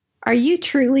Are you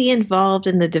truly involved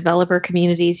in the developer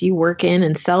communities you work in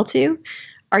and sell to?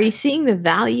 Are you seeing the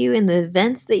value in the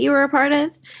events that you are a part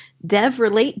of?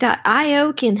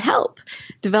 DevRelate.io can help.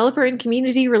 Developer and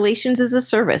community relations is a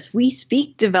service. We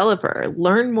speak developer.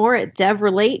 Learn more at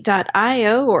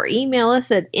devrelate.io or email us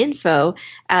at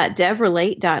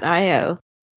info@devrelate.io.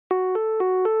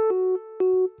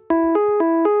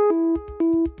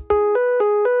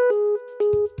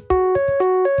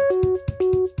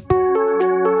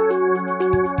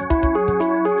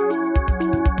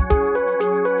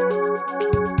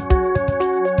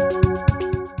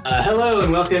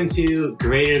 Welcome to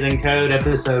Greater Than Code,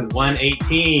 episode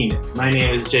 118. My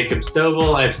name is Jacob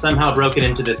Stovall. I've somehow broken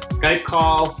into this Skype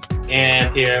call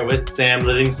and here with Sam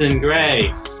Livingston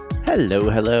Gray.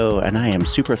 Hello, and I am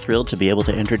super thrilled to be able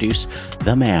to introduce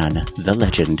the man, the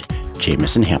legend,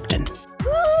 Jamison Hampton.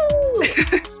 Woo!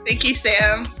 Thank you,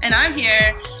 Sam. And I'm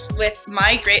here with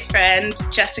my great friend,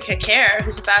 Jessica Kerr,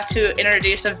 who's about to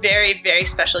introduce a very, very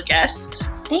special guest.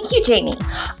 Thank you, Jamie.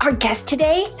 Our guest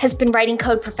today has been writing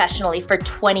code professionally for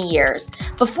 20 years.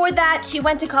 Before that, she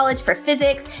went to college for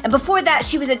physics, and before that,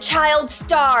 she was a child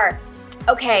star.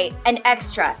 Okay, an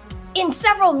extra in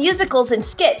several musicals and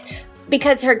skits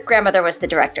because her grandmother was the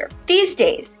director. These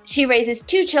days, she raises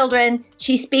 2 children,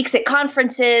 she speaks at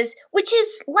conferences, which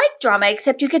is like drama,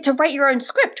 except you get to write your own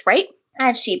script, right?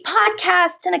 And she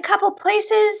podcasts in a couple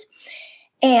places,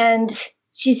 and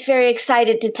she's very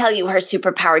excited to tell you her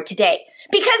superpower today.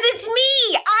 Because it's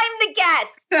me! I'm the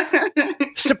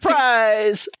guest!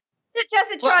 Surprise! The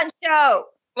Jessitron Show!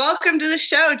 Welcome to the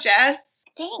show, Jess.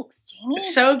 Thanks, Jamie.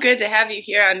 It's so good to have you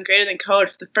here on Greater Than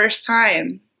Code for the first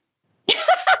time.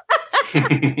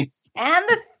 And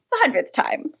the 100th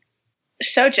time.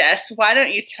 So, Jess, why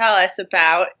don't you tell us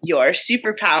about your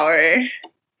superpower?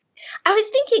 I was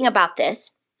thinking about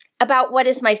this. About what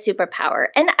is my superpower.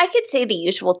 And I could say the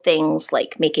usual things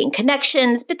like making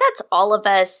connections, but that's all of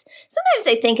us. Sometimes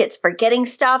I think it's forgetting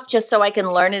stuff just so I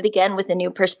can learn it again with a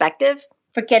new perspective.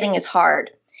 Forgetting is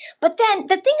hard. But then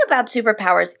the thing about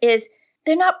superpowers is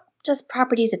they're not just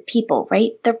properties of people,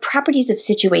 right? They're properties of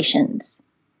situations.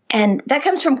 And that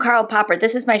comes from Karl Popper.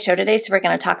 This is my show today, so we're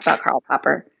going to talk about Karl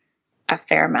Popper a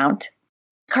fair amount.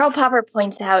 Karl Popper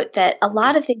points out that a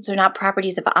lot of things are not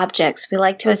properties of objects. We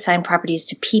like to assign properties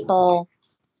to people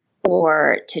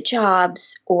or to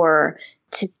jobs or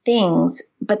to things,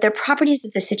 but they're properties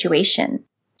of the situation.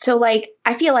 So I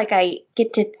feel like I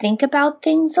get to think about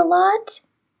things a lot.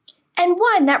 And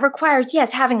one, that requires,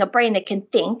 yes, having a brain that can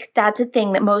think. That's a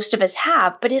thing that most of us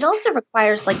have, but it also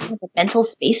requires kind of a mental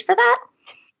space for that.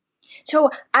 So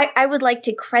I would like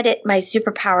to credit my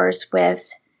superpowers with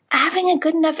having a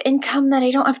good enough income that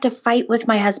I don't have to fight with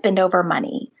my husband over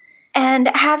money, and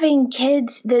having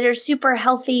kids that are super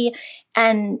healthy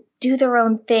and do their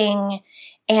own thing,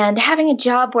 and having a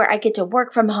job where I get to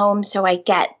work from home so I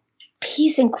get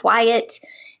peace and quiet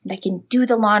and I can do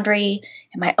the laundry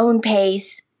at my own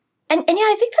pace. And yeah,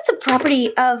 I think that's a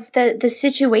property of the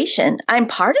situation. I'm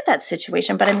part of that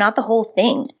situation, but I'm not the whole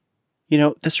thing. You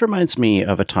know, this reminds me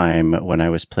of a time when I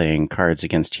was playing Cards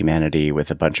Against Humanity with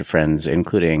a bunch of friends,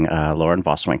 including Lauren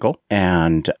Voswinkle.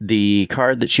 And the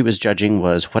card that she was judging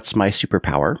was What's My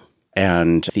Superpower?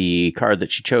 And the card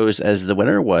that she chose as the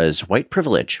winner was White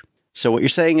Privilege. So what you're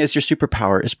saying is your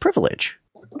superpower is privilege.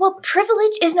 Well,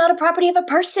 privilege is not a property of a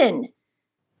person.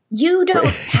 You don't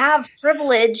have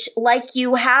privilege like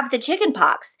you have the chicken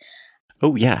pox.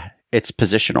 Oh, yeah. It's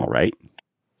positional, right?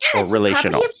 Yeah, or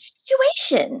relational. Property of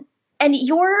situation. And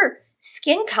your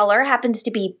skin color happens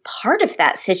to be part of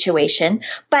that situation,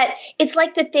 but it's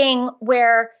like the thing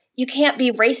where you can't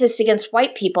be racist against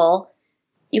white people.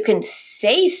 You can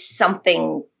say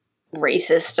something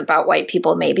racist about white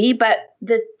people maybe, but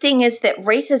the thing is that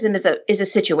racism is a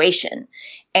situation,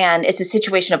 and it's a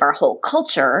situation of our whole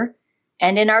culture.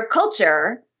 And in our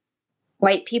culture,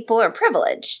 white people are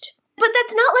privileged. But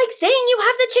that's not like saying you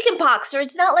have the chicken pox, or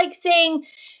it's not like saying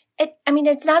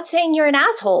it's not saying you're an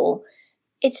asshole.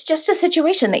 It's just a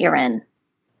situation that you're in,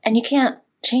 and you can't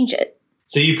change it.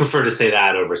 So you prefer to say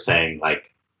that over saying,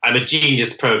 I'm a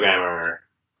genius programmer.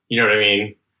 You know what I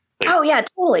mean? Oh, yeah,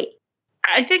 totally.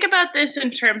 I think about this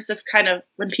in terms of kind of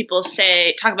when people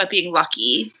talk about being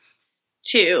lucky,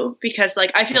 too, because,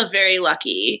 I feel very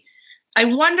lucky. I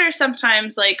wonder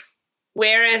sometimes,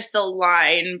 where is the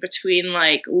line between,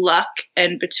 luck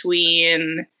and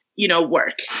between,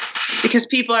 work? Because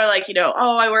people are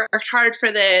oh, I worked hard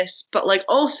for this, but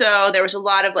also there was a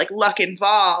lot of luck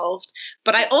involved.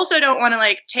 But I also don't want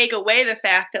to take away the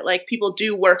fact that people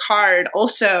do work hard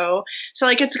also. So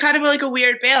it's kind of a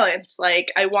weird balance.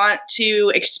 I want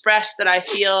to express that I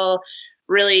feel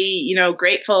really,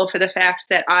 grateful for the fact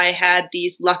that I had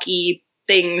these lucky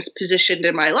things positioned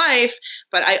in my life,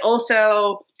 but I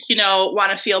also,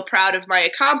 want to feel proud of my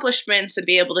accomplishments and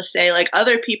be able to say, like,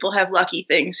 other people have lucky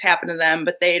things happen to them,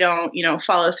 but they don't,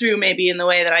 follow through maybe in the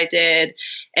way that I did.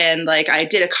 And like, I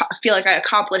did feel like I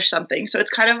accomplished something. So it's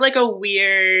kind of like a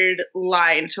weird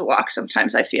line to walk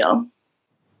sometimes, I feel.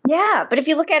 Yeah, but if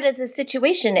you look at it as a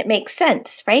situation, it makes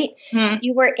sense, right? Mm-hmm.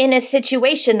 You were in a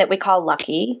situation that we call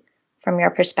lucky from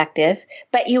your perspective,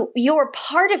 but you were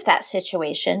part of that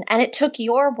situation, and it took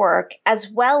your work as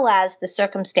well as the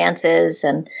circumstances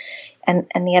and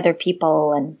the other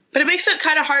people. But it makes it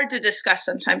kind of hard to discuss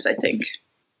sometimes, I think.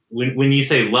 When you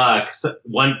say luck,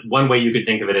 one way you could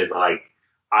think of it is like,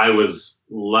 I was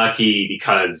lucky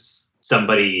because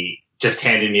somebody just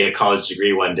handed me a college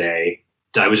degree one day.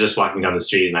 I was just walking down the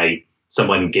street and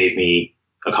someone gave me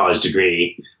a college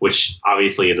degree, which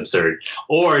obviously is absurd.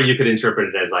 Or you could interpret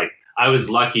it as like, I was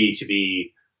lucky to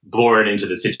be born into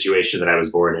the situation that I was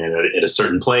born in a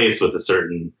certain place with a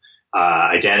certain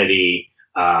identity,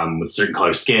 with certain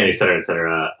color skin, et cetera, et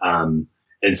cetera.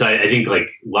 And so I think like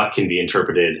luck can be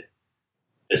interpreted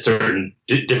a certain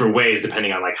different ways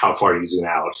depending on like how far you zoom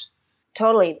out.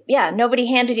 Totally. Yeah. Nobody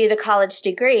handed you the college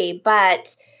degree,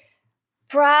 but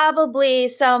probably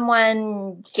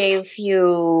someone gave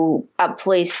you a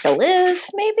place to live,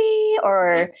 maybe,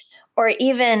 or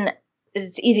even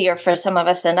it's easier for some of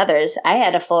us than others. I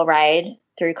had a full ride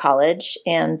through college,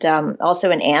 and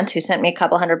also an aunt who sent me a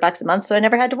couple $100 a month, so I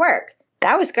never had to work.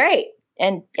 That was great.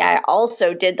 And I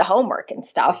also did the homework and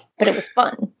stuff, but it was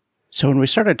fun. So when we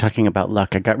started talking about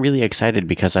luck, I got really excited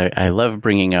because I love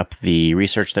bringing up the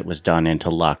research that was done into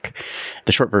luck.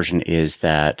 The short version is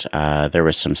that there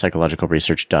was some psychological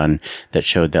research done that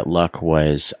showed that luck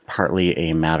was partly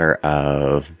a matter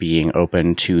of being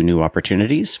open to new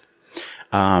opportunities.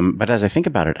 But as I think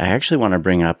about it, I actually want to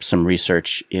bring up some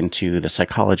research into the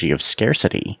psychology of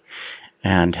scarcity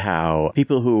and how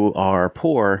people who are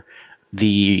poor,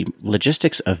 the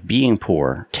logistics of being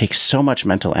poor takes so much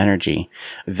mental energy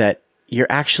that you're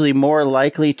actually more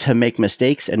likely to make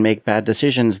mistakes and make bad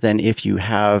decisions than if you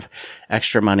have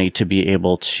extra money to be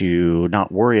able to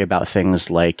not worry about things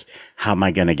like, how am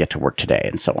I going to get to work today,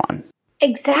 and so on.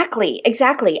 Exactly.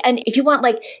 And if you want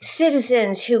like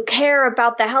citizens who care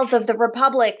about the health of the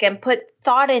republic and put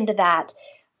thought into that,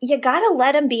 you got to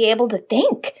let them be able to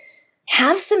think.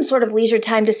 Have some sort of leisure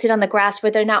time to sit on the grass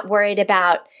where they're not worried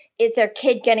about, is their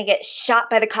kid going to get shot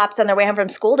by the cops on their way home from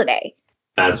school today?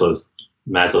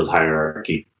 Maslow's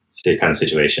hierarchy kind of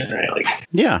situation, right? Like,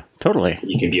 yeah, totally.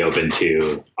 You can be open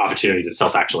to opportunities of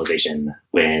self-actualization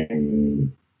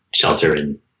when shelter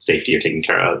and safety are taken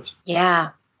care of. Yeah.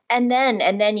 And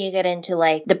then you get into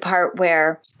like the part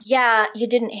where, yeah, you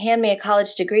didn't hand me a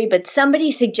college degree, but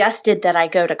somebody suggested that I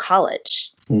go to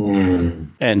college.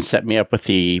 And set me up with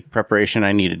the preparation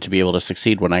I needed to be able to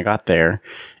succeed when I got there,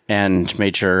 and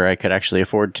made sure I could actually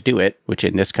afford to do it, which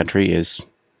in this country is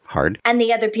hard. And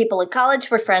the other people at college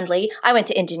were friendly. I went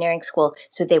to engineering school,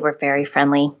 so they were very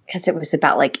friendly because it was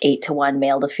about like 8-to-1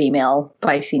 male to female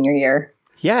by senior year.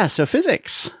 Yeah, so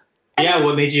physics. Yeah,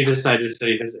 what made you decide to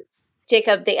study physics?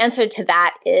 Jacob, the answer to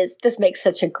that is, this makes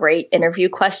such a great interview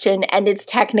question, and it's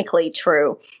technically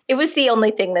true. It was the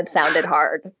only thing that sounded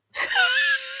hard.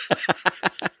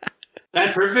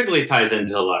 That perfectly ties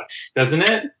into luck, doesn't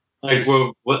it? Like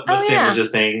what Sam was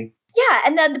just saying. Yeah,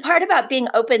 and then the part about being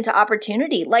open to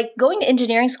opportunity, like going to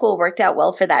engineering school worked out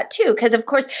well for that too. Because of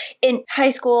course, in high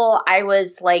school, I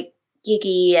was like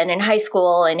geeky, and in high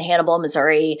school in Hannibal,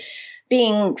 Missouri,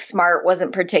 being smart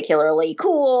wasn't particularly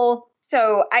cool.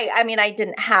 So I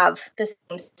didn't have the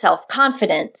same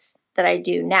self-confidence that I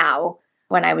do now.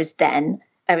 When I was then,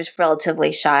 I was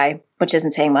relatively shy, which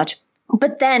isn't saying much.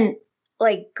 But then,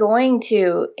 like going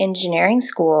to engineering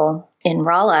school in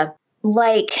Rolla,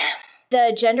 like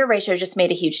the gender ratio just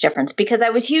made a huge difference because I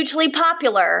was hugely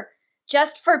popular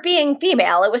just for being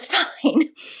female. It was fine.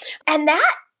 And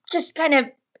that just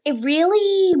it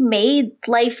really made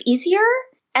life easier.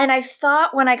 And I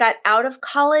thought when I got out of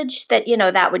college that,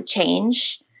 that would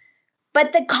change.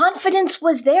 But the confidence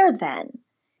was there then.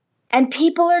 And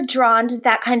people are drawn to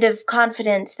that kind of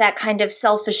confidence, that kind of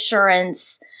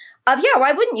self-assurance of, yeah,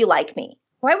 why wouldn't you like me?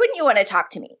 Why wouldn't you want to talk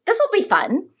to me? This will be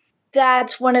fun.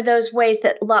 That's one of those ways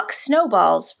that luck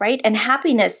snowballs, right? And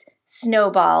happiness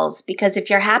snowballs, because if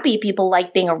you're happy, people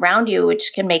like being around you,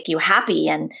 which can make you happy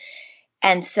and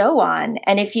so on.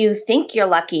 And if you think you're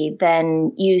lucky,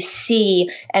 then you see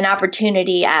an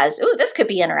opportunity as, ooh, this could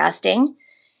be interesting,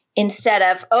 instead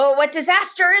of, oh, what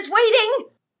disaster is waiting?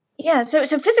 Yeah, so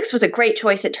physics was a great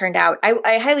choice, it turned out.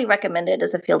 I highly recommend it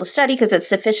as a field of study because it's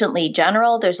sufficiently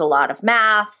general. There's a lot of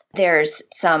math, there's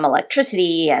some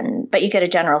electricity, but you get a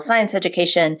general science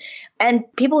education. And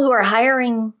people who are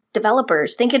hiring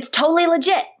developers think it's totally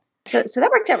legit. So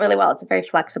that worked out really well. It's a very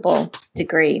flexible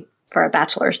degree for a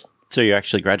bachelor's. So you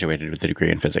actually graduated with a degree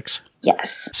in physics?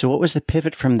 Yes. So what was the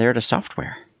pivot from there to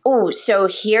software? Oh, so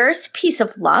here's a piece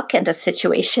of luck and a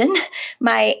situation.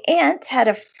 My aunt had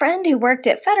a friend who worked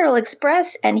at Federal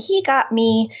Express, and he got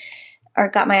my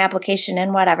application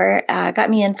in, got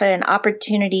me in for an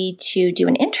opportunity to do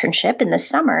an internship in the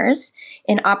summers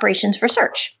in operations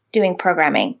research, doing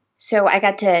programming. So I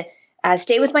got to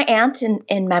stay with my aunt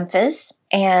in Memphis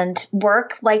and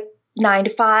work like 9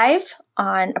 to 5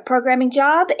 on a programming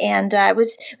job. And it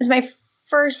was my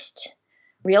first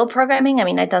real programming. I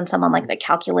mean, I'd done some on like the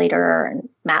calculator and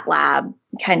MATLAB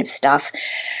kind of stuff,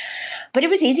 but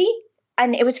it was easy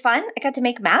and it was fun. I got to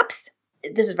make maps.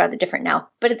 This is rather different now,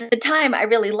 but at the time I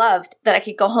really loved that I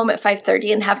could go home at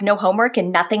 5:30 and have no homework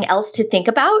and nothing else to think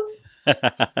about.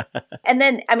 And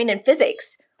then, I mean, in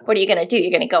physics, what are you going to do?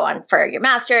 You're going to go on for your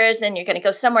master's, then you're going to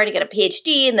go somewhere to get a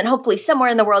PhD, and then hopefully somewhere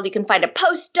in the world you can find a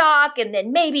postdoc, and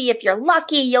then maybe if you're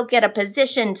lucky, you'll get a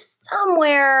position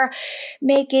somewhere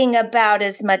making about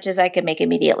as much as I could make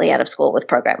immediately out of school with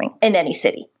programming in any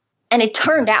city. And it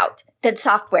turned out that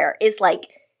software is like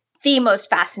the most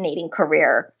fascinating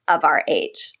career of our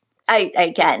age. I,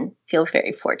 again, feel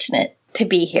very fortunate to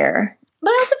be here,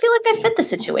 but I also feel like I fit the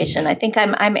situation. I think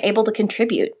I'm able to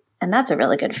contribute, and that's a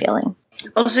really good feeling.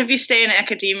 Also, if you stay in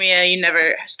academia, you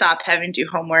never stop having to do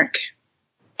homework.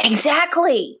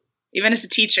 Exactly. Even as a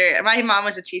teacher. My mom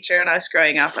was a teacher when I was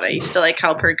growing up, and I used to like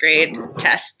help her grade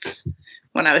tests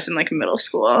when I was in like middle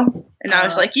school. And I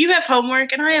was like, you have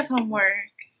homework and I have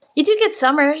homework. You do get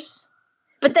summers,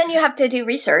 but then you have to do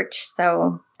research.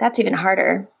 So that's even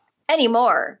harder.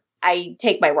 Anymore, I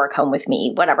take my work home with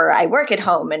me. Whatever, I work at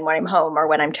home, and when I'm home or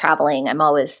when I'm traveling, I'm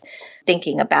always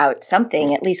thinking about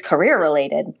something, at least career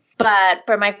related. But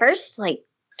for my first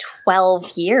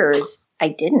 12 years, I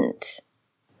didn't.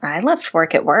 I left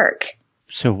work at work.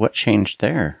 So what changed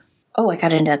there? Oh, I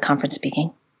got into conference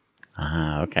speaking.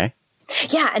 Ah, okay.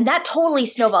 Yeah, and that totally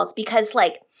snowballs because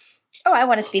I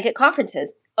want to speak at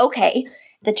conferences. Okay.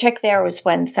 The trick there was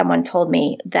when someone told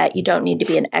me that you don't need to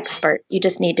be an expert. You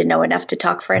just need to know enough to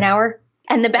talk for an hour.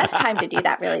 And the best time to do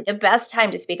that, really, the best time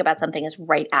to speak about something is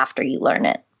right after you learn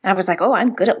it. And I was like, oh,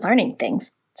 I'm good at learning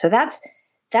things. So that's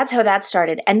how that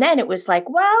started. And then it was like,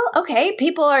 well, okay,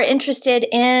 people are interested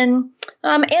in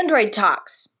Android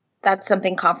talks. That's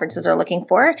something conferences are looking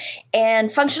for.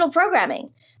 And functional programming.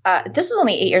 This was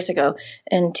only 8 years ago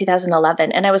in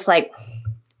 2011. And I was like,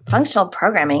 functional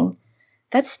programming?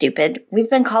 That's stupid. We've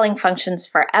been calling functions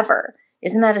forever.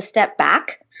 Isn't that a step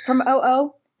back from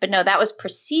OO? But no, that was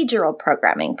procedural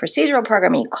programming. Procedural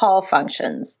programming, you call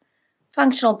functions.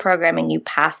 Functional programming, you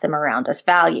pass them around as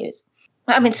values.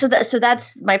 I mean, so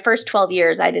that's my first 12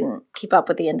 years. I didn't keep up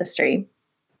with the industry.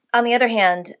 On the other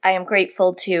hand, I am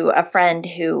grateful to a friend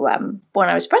who, when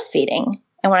I was breastfeeding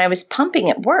and when I was pumping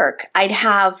at work, I'd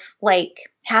have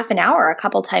half an hour a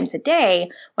couple times a day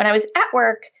when I was at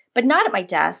work, but not at my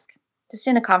desk, just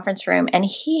in a conference room. And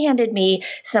he handed me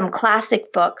some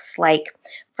classic books like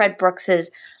Fred Brooks's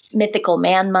Mythical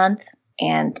Man Month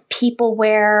and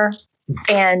Peopleware.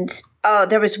 And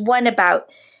there was one about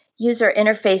user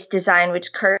interface design,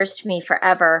 which cursed me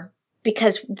forever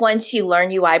because once you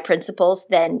learn UI principles,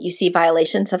 then you see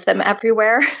violations of them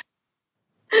everywhere.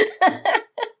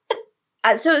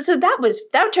 So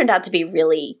that turned out to be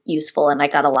really useful, and I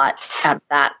got a lot out of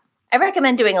that. I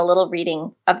recommend doing a little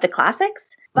reading of the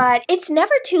classics, but it's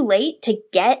never too late to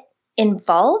get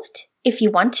involved if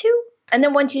you want to. And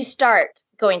then once you start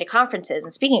going to conferences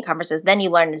and speaking at conferences, then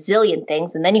you learn a zillion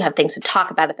things, and then you have things to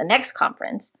talk about at the next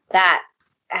conference. That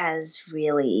has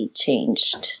really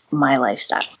changed my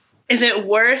lifestyle. Is it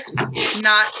worth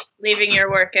not leaving your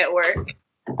work at work?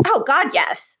 Oh, God,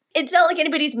 yes. It's not like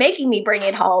anybody's making me bring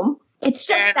it home. It's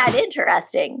just that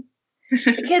interesting.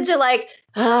 The kids are like,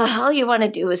 all you want to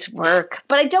do is work.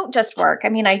 But I don't just work. I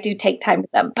mean, I do take time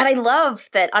with them. But I love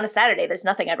that on a Saturday, there's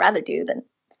nothing I'd rather do than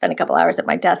spend a couple hours at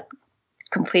my desk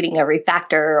completing a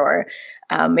refactor or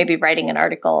maybe writing an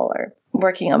article or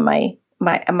working on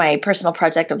my personal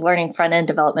project of learning front-end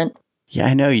development. Yeah,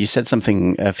 I know. You said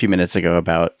something a few minutes ago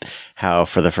about how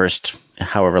for the first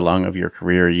however long of your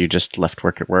career, you just left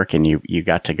work at work and you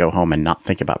got to go home and not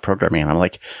think about programming. And I'm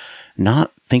like,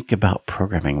 not think about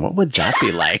programming? What would that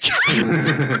be like?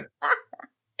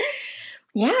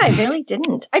 Yeah, I really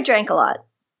didn't. I drank a lot.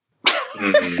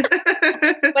 When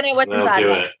I wasn't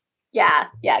on.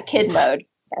 Yeah, kid mode.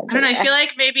 I don't know. I feel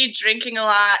like maybe drinking a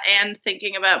lot and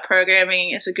thinking about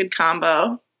programming is a good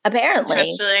combo.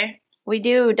 Apparently. Especially. We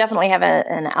do definitely have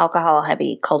an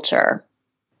alcohol-heavy culture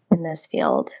in this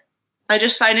field. I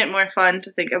just find it more fun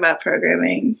to think about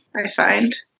programming, I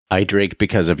find. I drink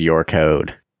because of your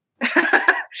code.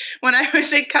 When I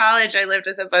was in college, I lived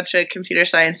with a bunch of computer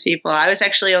science people. I was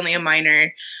actually only a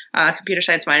minor, computer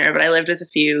science minor, but I lived with a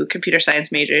few computer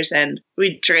science majors, and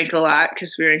we drank a lot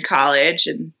because we were in college,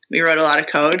 and we wrote a lot of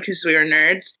code because we were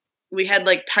nerds. We had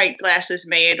like pint glasses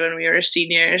made when we were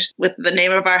seniors with the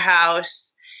name of our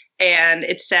house, and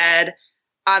it said,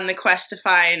 "On the quest to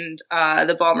find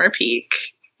the Balmer Peak."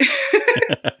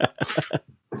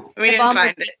 We didn't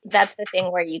find it. That's the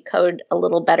thing where you code a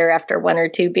little better after one or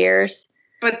two beers.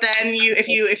 But then if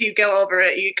you go over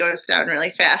it, it goes down really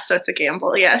fast, so it's a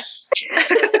gamble. Yes.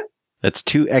 That's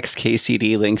 2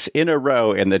 XKCD links in a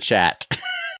row in the chat.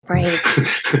 Right.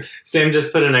 Sam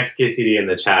just put an XKCD in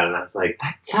the chat, and I was like,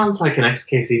 that sounds like an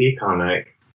XKCD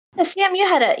comic. Now, Sam, you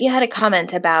had a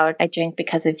comment about I drink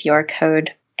because of your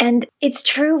code. And it's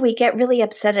true, we get really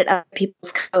upset at other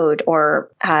people's code, or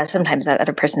sometimes that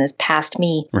other person has passed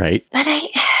me. Right. But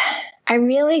I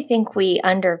really think we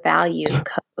undervalue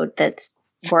code that's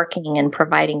working and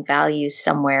providing value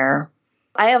somewhere.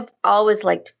 I have always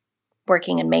liked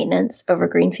working in maintenance over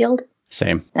Greenfield.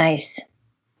 Same. Nice.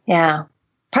 Yeah.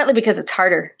 Partly because it's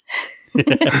harder.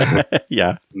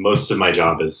 Yeah. Most of my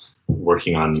job is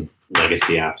working on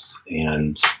legacy apps.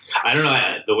 And I don't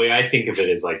know, the way I think of it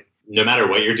is like, no matter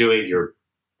what you're doing, you're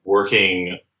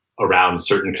working around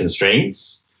certain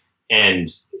constraints. And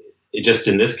just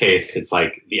in this case, it's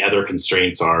like the other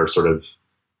constraints are sort of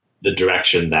the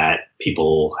direction that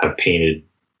people have painted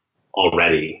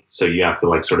already. So you have to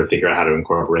like sort of figure out how to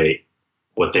incorporate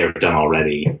what they've done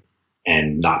already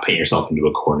and not paint yourself into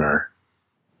a corner.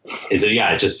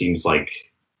 It just seems like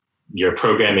you're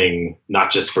programming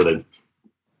not just for the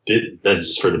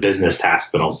business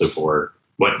task, but also for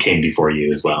what came before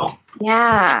you as well.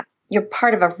 Yeah. You're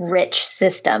part of a rich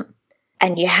system,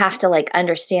 and you have to like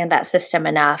understand that system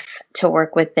enough to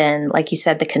work within, like you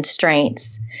said, the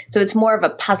constraints. So it's more of a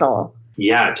puzzle.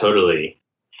 Yeah, totally.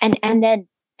 And then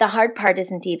the hard part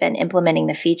isn't even implementing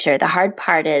the feature. The hard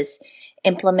part is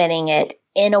implementing it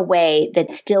in a way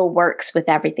that still works with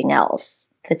everything else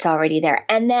that's already there.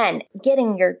 And then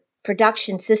getting your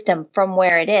production system from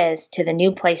where it is to the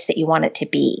new place that you want it to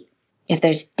be. If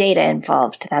there's data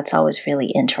involved, that's always really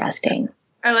interesting.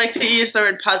 I like to use the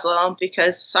word puzzle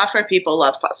because software people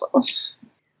love puzzles.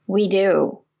 We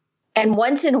do. And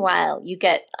once in a while, you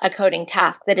get a coding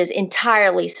task that is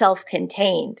entirely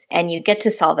self-contained, and you get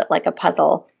to solve it like a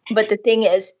puzzle. But the thing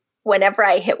is, whenever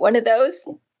I hit one of those,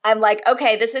 I'm like,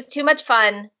 okay, this is too much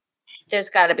fun. There's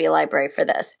got to be a library for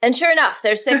this. And sure enough,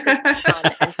 there's 6 on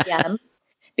NPM.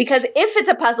 Because if it's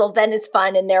a puzzle, then it's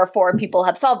fun, and therefore people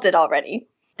have solved it already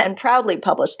and proudly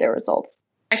published their results.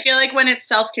 I feel like when it's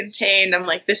self-contained, I'm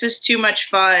like, this is too much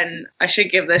fun. I should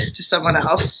give this to someone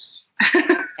else.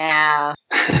 Yeah.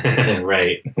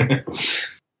 Right.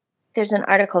 There's an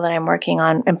article that I'm working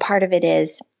on, and part of it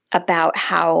is about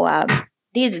how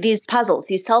these puzzles,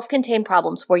 these self-contained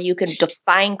problems where you can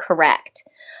define correct,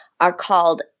 are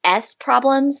called S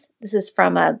problems. This is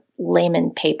from a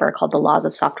layman paper called The Laws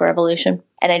of Software Evolution.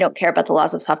 And I don't care about the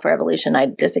laws of software evolution. I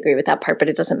disagree with that part, but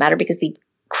it doesn't matter because the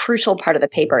crucial part of the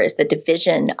paper is the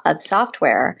division of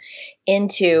software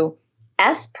into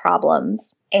S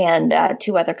problems and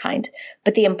 2 other kinds.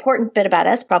 But the important bit about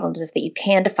S problems is that you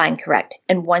can define correct.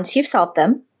 And once you've solved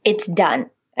them, it's done.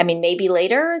 I mean, maybe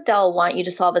later they'll want you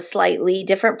to solve a slightly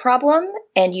different problem,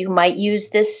 and you might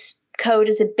use this code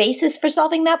as a basis for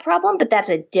solving that problem, but that's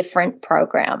a different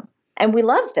program. And we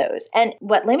love those. And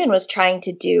what Lehman was trying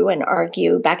to do and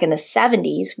argue back in the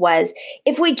 70s was,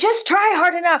 if we just try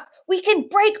hard enough, we can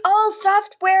break all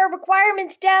software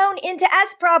requirements down into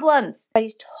S problems. But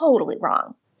he's totally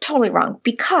wrong. Totally wrong.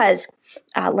 Because,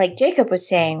 like Jacob was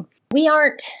saying, we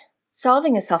aren't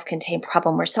solving a self-contained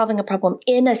problem. We're solving a problem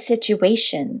in a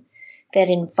situation that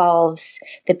involves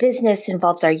the business,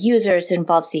 involves our users,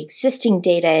 involves the existing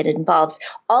data, it involves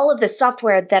all of the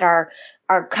software that our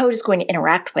code is going to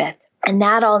interact with. And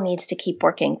that all needs to keep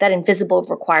working, that invisible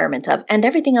requirement of, and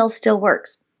everything else still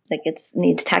works. Like it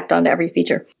needs tacked onto every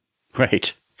feature.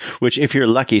 Right. Which, if you're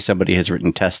lucky, somebody has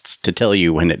written tests to tell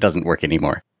you when it doesn't work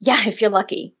anymore. Yeah, if you're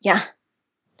lucky. Yeah,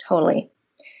 totally.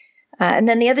 And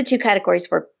then the other 2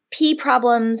 categories were P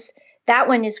problems. That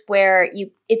one is where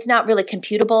it's not really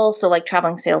computable. So like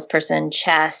traveling salesperson,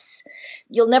 chess,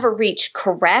 you'll never reach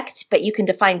correct, but you can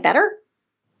define better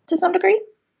to some degree.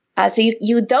 So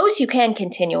those you can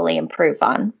continually improve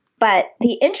on. But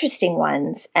the interesting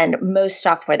ones, and most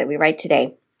software that we write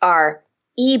today, are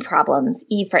E problems,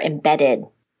 E for embedded.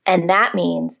 And that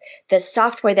means the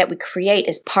software that we create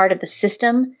is part of the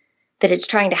system that it's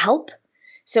trying to help.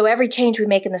 So every change we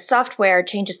make in the software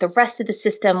changes the rest of the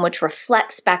system, which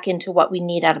reflects back into what we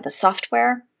need out of the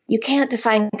software. You can't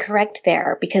define correct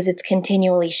there because it's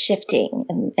continually shifting.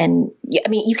 And I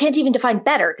mean, you can't even define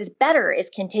better because better is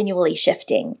continually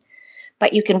shifting.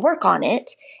 But you can work on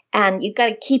it, and you've got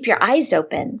to keep your eyes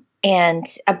open and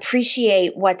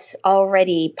appreciate what's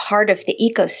already part of the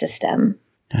ecosystem.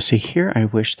 Now, see, here I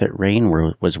wish that Rain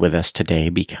was with us today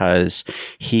because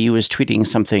he was tweeting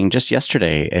something just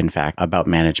yesterday, in fact, about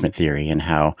management theory and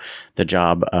how the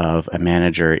job of a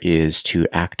manager is to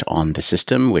act on the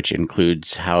system, which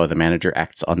includes how the manager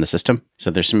acts on the system.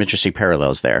 So there's some interesting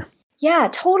parallels there. Yeah,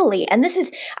 totally. And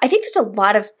I think there's a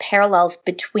lot of parallels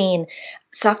between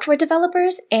software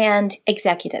developers and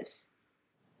executives,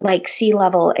 like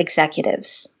C-level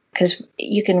executives, because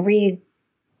you can read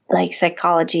like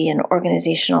psychology and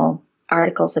organizational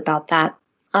articles about that,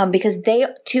 because they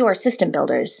too are system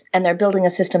builders and they're building a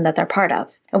system that they're part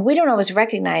of. And we don't always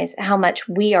recognize how much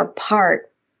we are part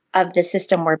of the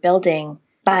system we're building,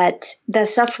 but the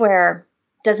software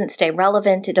doesn't stay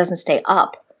relevant. It doesn't stay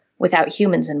up without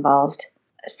humans involved.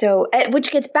 So,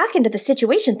 which gets back into the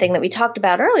situation thing that we talked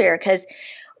about earlier, because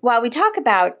while we talk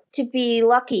about to be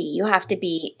lucky, you have to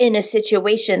be in a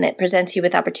situation that presents you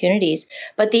with opportunities.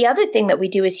 But the other thing that we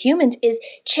do as humans is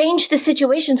change the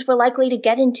situations we're likely to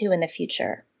get into in the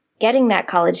future. Getting that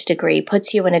college degree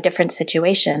puts you in a different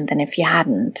situation than if you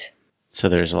hadn't. So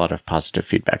there's a lot of positive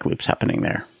feedback loops happening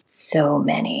there. So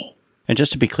many. And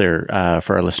just to be clear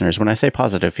for our listeners, when I say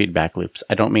positive feedback loops,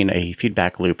 I don't mean a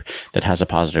feedback loop that has a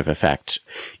positive effect.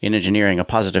 In engineering, a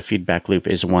positive feedback loop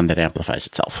is one that amplifies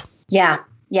itself. Yeah.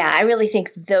 Yeah, I really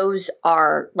think those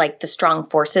are like the strong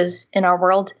forces in our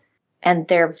world, and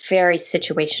they're very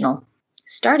situational.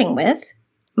 Starting with,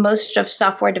 most of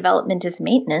software development is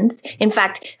maintenance. In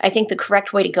fact, I think the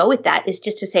correct way to go with that is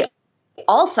just to say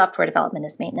all software development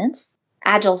is maintenance.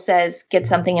 Agile says get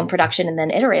something in production and then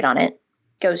iterate on it.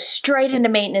 Go straight into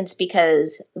maintenance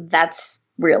because that's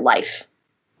real life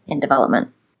in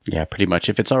development. Yeah, pretty much.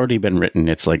 If it's already been written,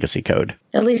 it's legacy code.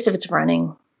 At least if it's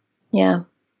running. Yeah.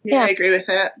 Yeah, I agree with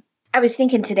that. I was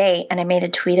thinking today, and I made a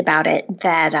tweet about it,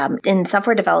 that in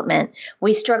software development,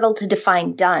 we struggle to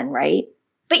define done, right?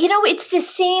 But it's the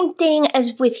same thing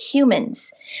as with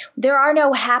humans. There are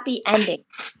no happy endings,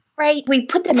 right? We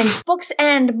put them in books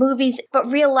and movies,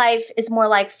 but real life is more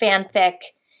like fanfic.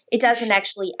 It doesn't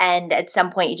actually end. At some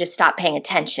point, you just stop paying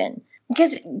attention.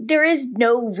 Because there is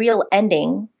no real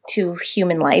ending to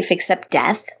human life except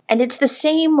death. And it's the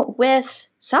same with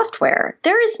software.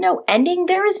 There is no ending.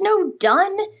 There is no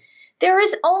done. There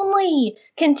is only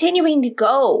continuing to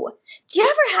go. Do you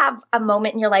ever have a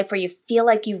moment in your life where you feel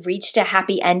like you've reached a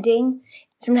happy ending?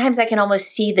 Sometimes I can almost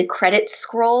see the credits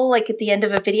scroll like at the end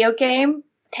of a video game.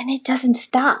 Then it doesn't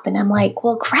stop. And I'm like,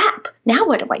 well, crap. Now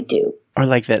what do I do? Or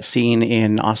like that scene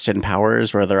in Austin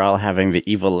Powers where they're all having the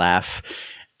evil laugh.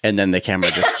 And then the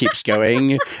camera just keeps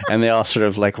going and they all sort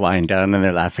of like wind down and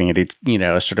they're laughing at each,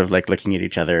 sort of like looking at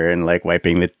each other and like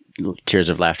wiping the tears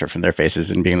of laughter from their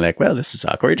faces and being like, well, this is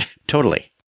awkward.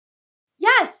 Totally.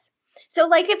 Yes. So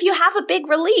like if you have a big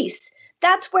release,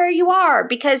 that's where you are,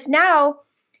 because now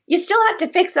you still have to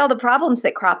fix all the problems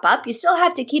that crop up. You still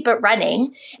have to keep it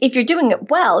running. If you're doing it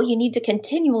well, you need to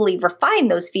continually refine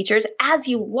those features as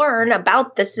you learn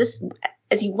about the system.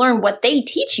 As you learn what they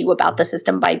teach you about the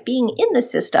system by being in the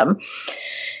system.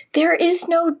 There is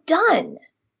no done,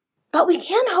 but we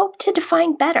can hope to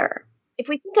define better. If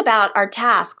we think about our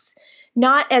tasks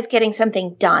not as getting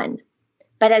something done,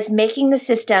 but as making the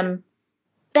system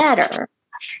better,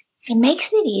 it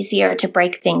makes it easier to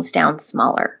break things down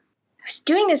smaller. I was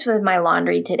doing this with my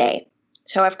laundry today.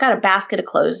 So I've got a basket of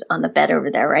clothes on the bed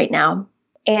over there right now.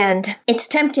 And it's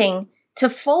tempting to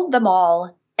fold them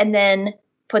all and then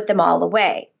put them all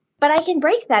away. But I can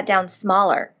break that down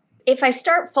smaller. If I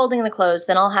start folding the clothes,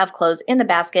 then I'll have clothes in the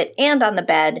basket and on the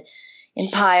bed in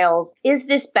piles. Is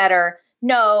this better?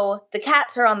 No, the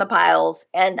cats are on the piles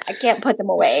and I can't put them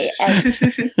away.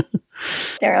 And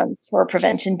they're on chore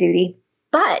prevention duty.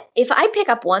 But if I pick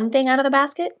up one thing out of the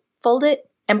basket, fold it,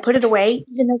 and put it away,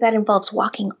 even though that involves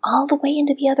walking all the way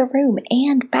into the other room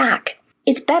and back,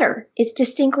 it's better. It's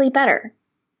distinctly better.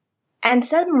 And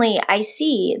suddenly I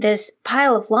see this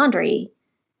pile of laundry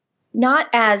not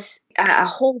as a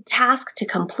whole task to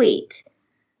complete,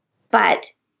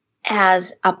 but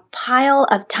as a pile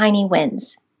of tiny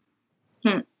wins.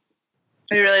 I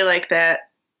really like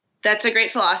that. That's a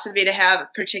great philosophy to have,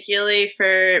 particularly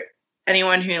for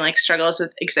anyone who struggles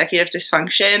with executive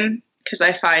dysfunction. because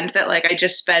I find that like I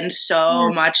just spend so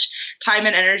much time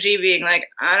and energy being like,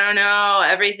 I don't know,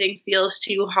 everything feels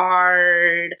too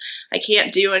hard. I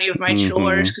can't do any of my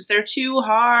chores because they're too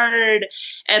hard.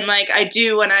 And like I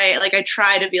do when I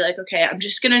try to be like, okay, I'm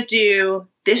just going to do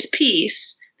this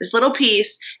piece, this little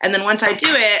piece. And then once I do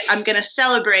it, I'm going to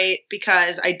celebrate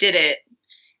because I did it.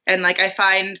 And like I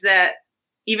find that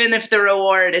even if the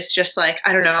reward is just like,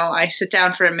 I don't know, I sit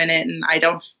down for a minute and I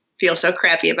don't feel so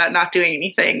crappy about not doing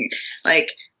anything,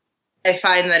 like I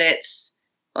find that it's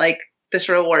like this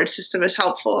reward system is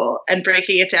helpful, and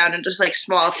breaking it down into just like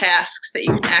small tasks that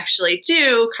you can actually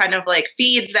do kind of like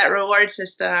feeds that reward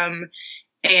system.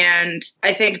 And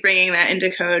I think bringing that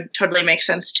into code totally makes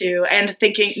sense too. And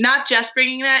thinking, not just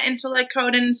bringing that into like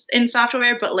code in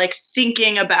software, but like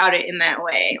thinking about it in that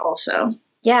way also.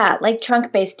 Yeah, like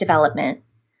trunk-based development,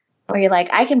 where you're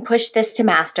like, I can push this to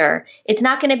master. It's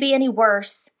not going to be any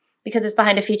worse because it's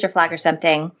behind a feature flag or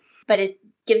something, but it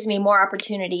gives me more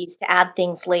opportunities to add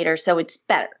things later, so it's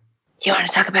better. Do you want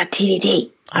to talk about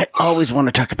TDD? I always want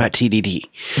to talk about TDD.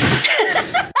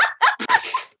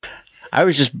 I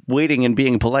was just waiting and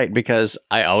being polite because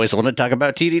I always want to talk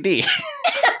about TDD.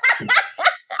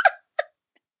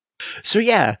 So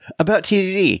yeah, about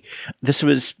TDD. This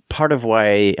was part of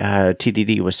why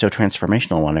TDD was so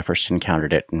transformational when I first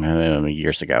encountered it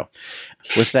years ago,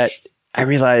 was that I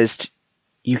realized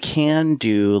you can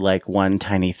do like one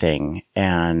tiny thing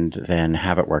and then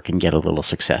have it work and get a little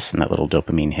success and that little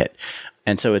dopamine hit.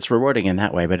 And so it's rewarding in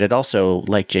that way, but it also,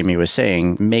 like Jamie was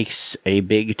saying, makes a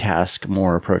big task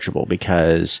more approachable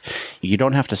because you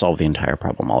don't have to solve the entire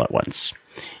problem all at once.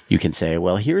 You can say,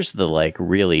 well, here's the like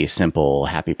really simple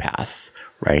happy path,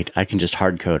 right? I can just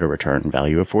hard code a return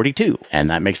value of 42, and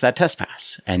that makes that test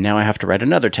pass. And now I have to write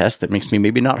another test that makes me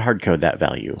maybe not hard code that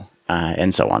value,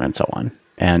 and so on and so on.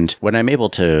 And when I'm able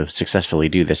to successfully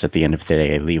do this at the end of the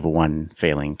day, I leave one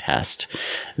failing test,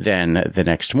 then the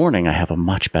next morning I have a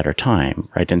much better time,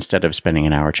 right? Instead of spending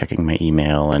an hour checking my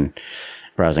email and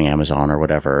browsing Amazon or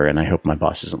whatever, and I hope my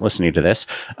boss isn't listening to this.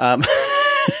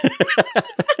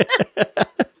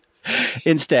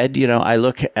 Instead, you know, I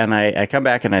look and I come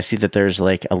back and I see that there's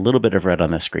like a little bit of red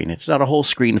on the screen. It's not a whole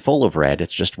screen full of red.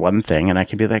 It's just one thing. And I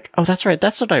can be like, oh, that's right.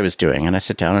 That's what I was doing. And I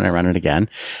sit down and I run it again.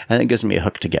 And it gives me a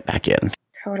hook to get back in.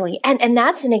 Totally. And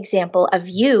that's an example of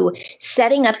you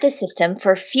setting up the system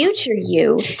for future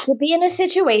you to be in a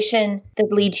situation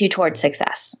that leads you towards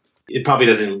success. It probably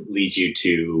doesn't lead you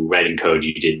to writing code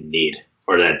you didn't need,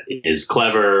 or that is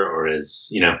clever, or is,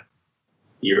 you know,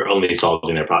 you're only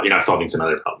solving their problem. You're not solving some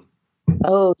other problem.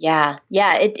 Oh, yeah.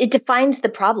 Yeah. It defines the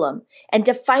problem. And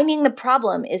defining the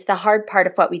problem is the hard part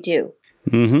of what we do.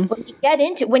 Mm-hmm.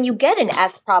 When you get an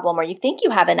S problem, or you think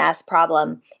you have an S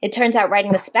problem, it turns out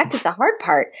writing the spec is the hard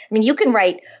part. I mean, you can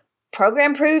write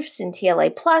program proofs in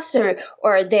TLA Plus,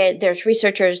 or there's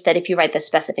researchers that if you write the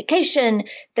specification,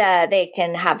 that they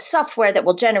can have software that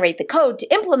will generate the code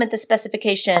to implement the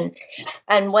specification.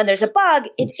 And when there's a bug,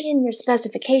 it's in your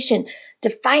specification.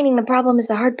 Defining the problem is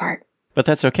the hard part. But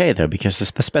that's okay, though, because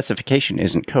the specification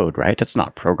isn't code, right? It's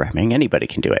not programming. Anybody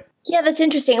can do it. Yeah, that's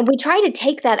interesting. And we try to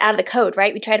take that out of the code,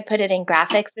 right? We try to put it in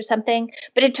graphics or something.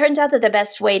 But it turns out that the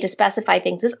best way to specify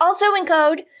things is also in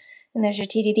code. And there's your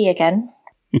TDD again.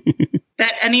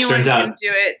 That anyone can do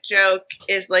it joke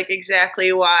is like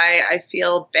exactly why I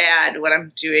feel bad when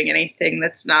I'm doing anything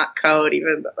that's not code,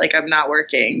 even like I'm not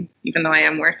working, even though I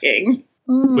am working.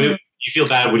 Wait, you feel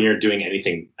bad when you're doing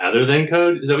anything other than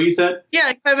code? Is that what you said? Yeah,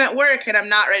 like if I'm at work and I'm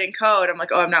not writing code, I'm like,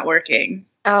 oh, I'm not working.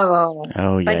 Oh,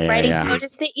 yeah. Like writing code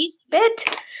is the easy bit.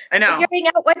 I know. Figuring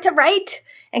out what to write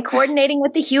and coordinating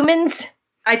with the humans.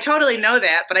 I totally know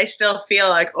that, but I still feel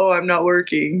like, oh, I'm not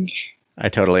working. I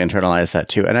totally internalized that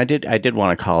too. And I did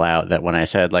want to call out that when I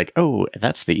said like, oh,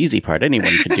 that's the easy part,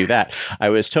 anyone can do that. I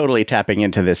was totally tapping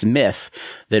into this myth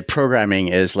that programming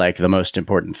is like the most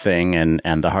important thing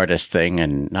and the hardest thing,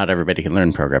 and not everybody can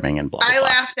learn programming and blah, blah, I blah.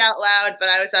 laughed out loud, but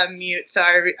I was on mute, so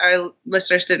our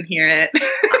listeners didn't hear it.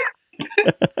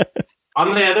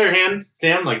 On the other hand,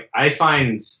 Sam, like I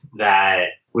find that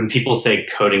when people say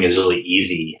coding is really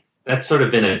easy, that's sort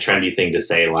of been a trendy thing to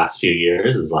say the last few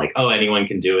years, is like, oh, anyone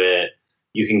can do it.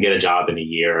 You can get a job in a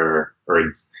year, or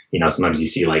it's, you know, sometimes you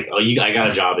see like, oh, I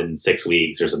got a job in 6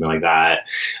 weeks or something like that.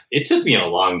 It took me a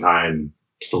long time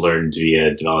to learn to be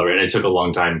a developer, and it took a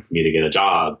long time for me to get a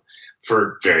job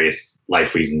for various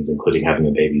life reasons, including having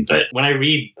a baby. But when I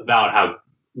read about how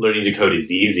learning to code is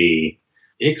easy,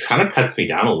 it kind of cuts me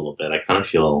down a little bit. I kind of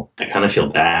feel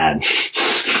bad.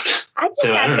 I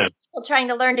don't know. People trying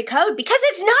to learn to code because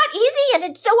it's not easy and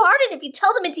it's so hard. And if you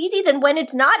tell them it's easy, then when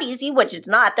it's not easy, which it's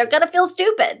not, they're going to feel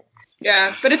stupid.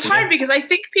 Yeah, but it's hard because I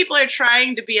think people are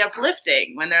trying to be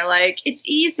uplifting when they're like, it's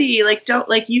easy, like don't,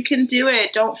 like you can do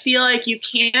it, don't feel like you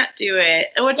can't do it,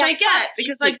 which I get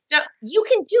because like you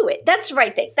can do it. That's the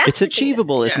right thing. That's it's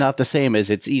achievable. It's not the same as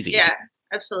it's easy. Yeah,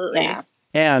 absolutely. Yeah.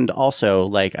 And also,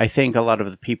 like, I think a lot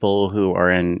of the people who are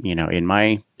in, you know, in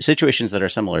my situations that are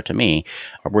similar to me,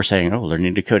 we're saying, oh,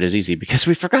 learning to code is easy because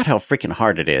we forgot how freaking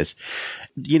hard it is.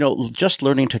 You know, just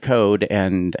learning to code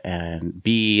and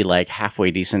be like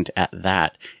halfway decent at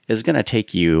that is going to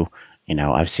take you, you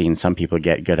know, I've seen some people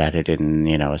get good at it in,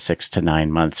 you know, 6 to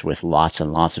 9 months with lots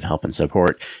and lots of help and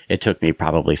support. It took me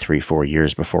probably 3-4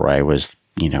 years before I was,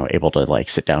 you know, able to like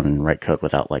sit down and write code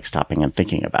without like stopping and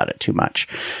thinking about it too much.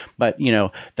 But, you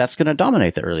know, that's going to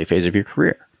dominate the early phase of your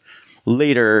career.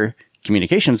 Later,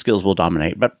 communication skills will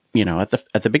dominate. But, you know, at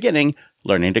the beginning,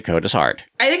 learning to code is hard.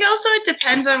 I think also it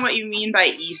depends on what you mean by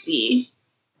easy.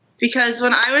 Because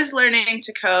when I was learning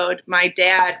to code, my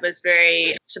dad was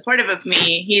very supportive of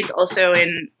me. He's also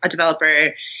a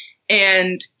developer.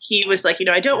 And he was like, you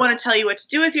know, I don't want to tell you what to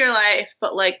do with your life,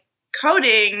 but like,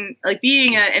 coding, like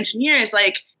being an engineer is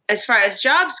like, as far as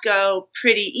jobs go,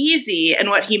 pretty easy. And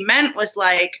what he meant was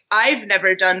like, I've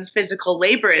never done physical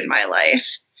labor in my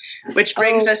life, which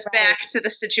brings us back to the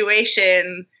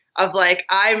situation of like,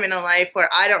 I'm in a life where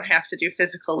I don't have to do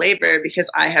physical labor because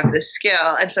I have this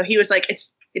skill. And so he was like,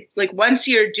 it's like, once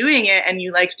you're doing it and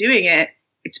you like doing it,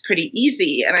 it's pretty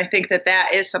easy. And I think that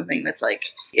is something that's like,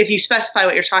 if you specify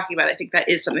what you're talking about, I think that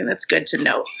is something that's good to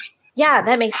note. Yeah,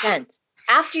 that makes sense.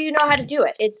 After you know how to do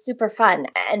it, it's super fun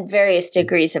and various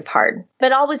degrees of hard,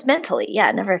 but always mentally. Yeah,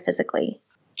 never physically.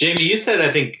 Jamie, you said,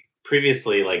 I think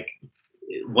previously, like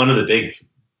one of the big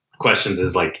questions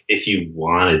is like, if you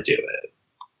want to do it.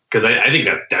 Because I think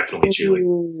that's definitely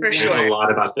true. Like, For there's sure. a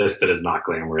lot about this that is not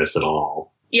glamorous at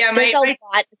all. Yeah, There's a lot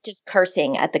of just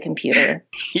cursing at the computer.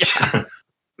 Yeah.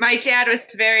 my dad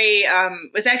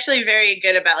was actually very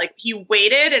good about like, he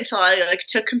waited until I like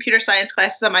took computer science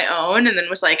classes on my own and then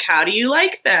was like, how do you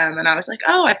like them? And I was like,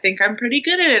 oh, I think I'm pretty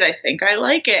good at it. I think I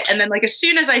like it. And then like, as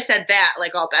soon as I said that,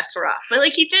 like all bets were off. But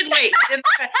like, he did wait. He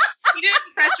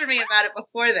didn't pressure me about it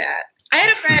before that. I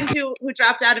had a friend who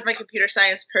dropped out of my computer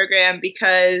science program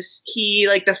because he,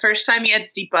 like, the first time he had to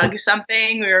debug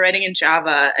something, we were writing in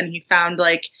Java, and he found,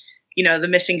 like, you know, the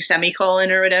missing semicolon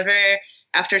or whatever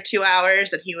after 2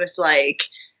 hours, and he was like,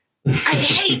 I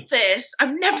hate this.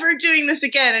 I'm never doing this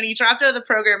again. And he dropped out of the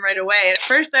program right away. And at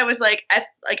first I was like,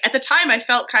 at the time I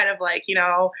felt kind of like, you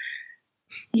know,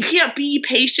 you can't be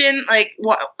patient like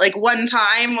one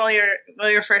time while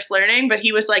you're first learning. But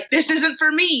he was like, this isn't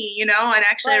for me, you know. And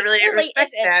actually, Well, I really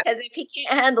respect that. Because if he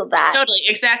can't handle that, Totally,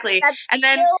 exactly. that And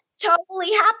then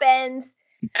totally happens.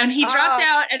 and he dropped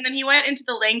out, and then he went into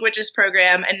the languages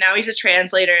program, and now he's a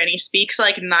translator, and he speaks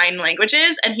like 9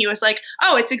 languages. And he was like,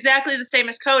 oh, it's exactly the same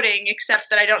as coding, except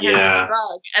that I don't have to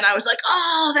debug. And I was like,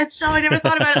 oh, that's so, I never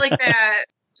thought about it like that.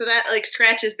 So that like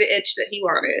scratches the itch that he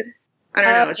wanted. I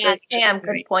don't know. It's Yeah, really Sam,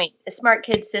 good point. Smart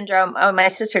kid syndrome. Oh, my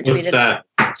sister tweeted What's that?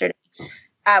 yesterday.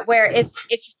 Where if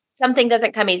something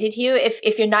doesn't come easy to you,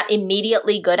 if you're not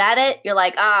immediately good at it, you're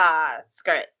like,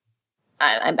 screw it.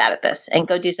 I'm bad at this, and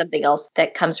go do something else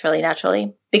that comes really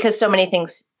naturally, because so many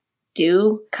things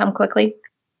do come quickly.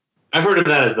 I've heard of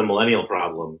that as the millennial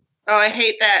problem. Oh, I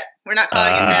hate that. We're not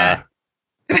calling it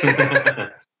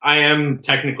that. I am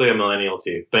technically a millennial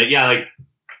too, but yeah, like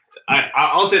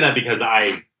I'll say that because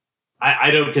I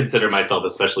don't consider myself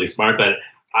especially smart, but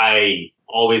I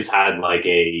always had like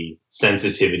a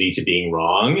sensitivity to being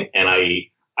wrong, and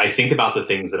I think about the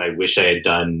things that I wish I had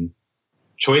done,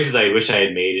 choices I wish I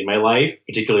had made in my life,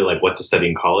 particularly like what to study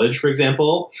in college, for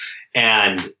example.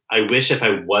 And I wish if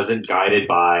I wasn't guided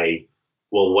by,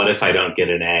 well, what if I don't get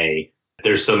an A?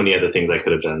 There's so many other things I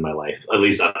could have done in my life, at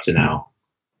least up to now.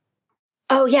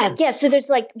 Oh, yeah. Yeah. So there's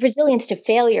like resilience to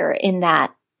failure in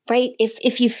that, right?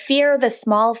 If you fear the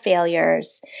small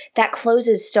failures, that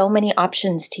closes so many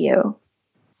options to you.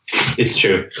 It's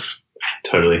true.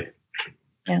 Totally.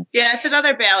 Yeah, it's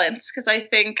another balance, because I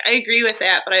think I agree with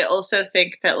that, but I also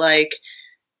think that like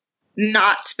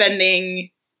not spending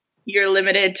your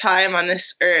limited time on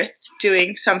this earth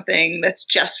doing something that's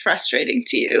just frustrating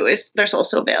to you there's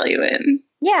also value in.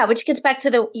 Yeah, which gets back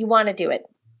to you want to do it.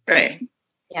 Right.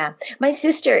 Yeah. My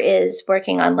sister is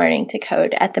working on learning to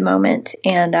code at the moment,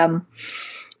 and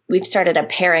we've started a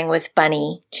Pairing with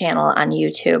Bunny channel on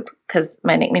YouTube, because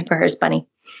my nickname for her is Bunny.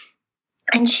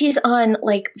 And she's on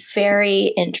like very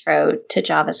intro to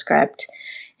JavaScript,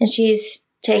 and she's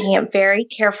taking it very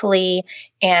carefully,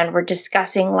 and we're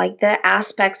discussing like the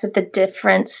aspects of the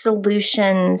different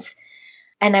solutions.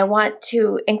 And I want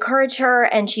to encourage her,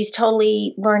 and she's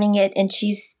totally learning it, and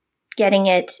she's getting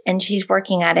it and she's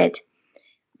working at it.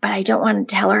 But I don't want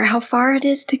to tell her how far it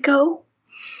is to go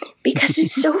because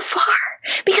it's so far.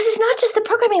 Because it's not just the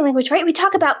programming language, right? We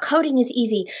talk about coding is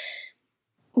easy.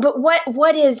 But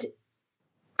what is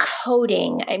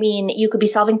coding? I mean, you could be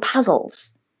solving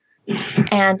puzzles.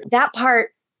 And that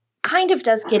part kind of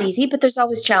does get easy, but there's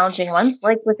always challenging ones,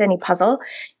 like with any puzzle.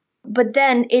 But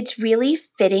then it's really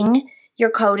fitting your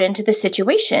code into the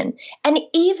situation. And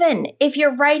even if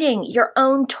you're writing your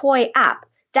own toy app,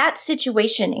 that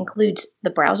situation includes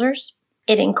the browsers.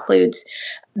 It includes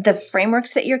the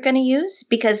frameworks that you're going to use,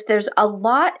 because there's a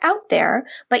lot out there,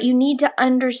 but you need to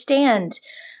understand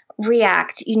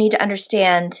React. You need to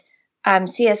understand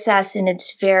CSS in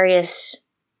its various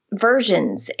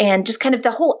versions and just kind of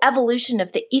the whole evolution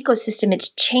of the ecosystem. It's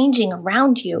changing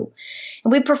around you.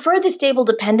 And we prefer the stable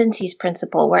dependencies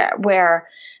principle where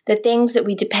the things that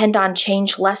we depend on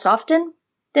change less often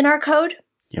than our code.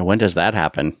 Yeah, when does that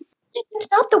happen? It's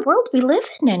not the world we live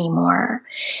in anymore.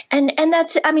 And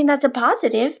that's a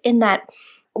positive in that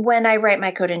when I write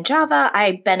my code in Java,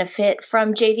 I benefit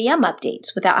from JVM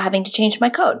updates without having to change my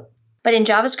code. But in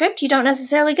JavaScript, you don't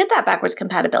necessarily get that backwards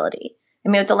compatibility. I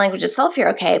mean, with the language itself,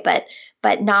 you're okay, but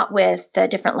not with the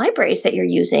different libraries that you're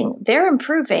using. They're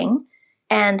improving.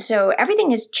 And so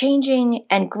everything is changing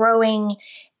and growing,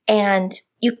 and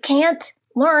you can't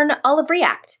learn all of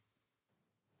React.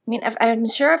 I mean, I'm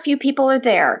sure a few people are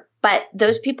there, but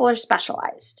those people are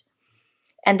specialized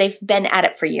and they've been at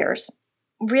it for years.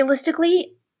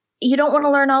 Realistically, you don't want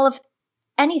to learn all of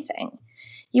anything.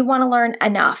 You want to learn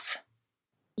enough.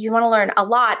 You want to learn a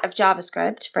lot of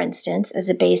JavaScript, for instance, as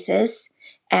a basis,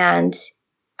 and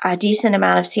a decent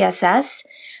amount of CSS,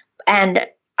 and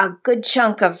a good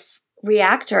chunk of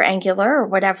React or Angular or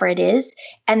whatever it is.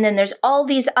 And then there's all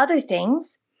these other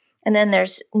things. And then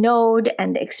there's Node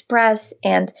and Express.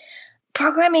 And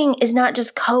programming is not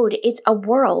just code. It's a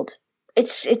world.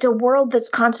 It's a world that's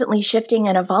constantly shifting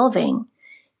and evolving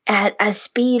at a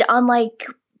speed unlike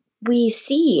we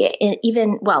see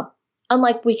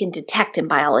unlike we can detect in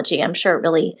biology. I'm sure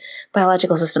really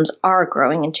biological systems are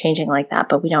growing and changing like that,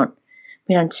 but we don't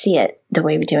see it the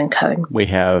way we do in code. We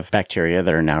have bacteria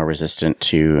that are now resistant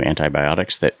to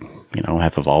antibiotics that,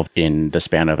 have evolved in the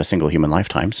span of a single human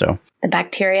lifetime. So the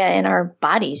bacteria in our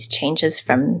bodies changes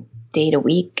from day to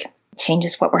week,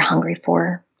 changes what we're hungry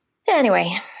for.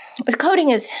 Anyway,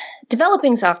 coding is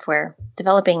developing software,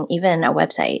 developing even a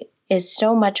website is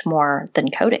so much more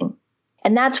than coding.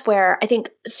 And that's where I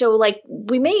think, so like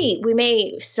we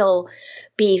may still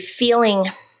be feeling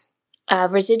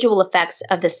residual effects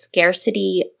of the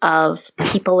scarcity of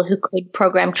people who could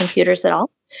program computers at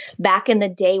all. Back in the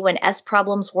day when S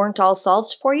problems weren't all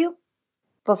solved for you,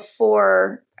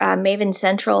 before Maven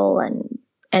Central and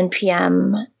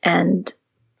NPM, and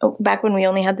back when we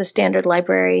only had the standard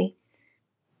library.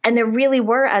 And there really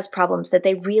were S problems that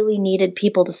they really needed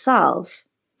people to solve.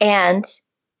 And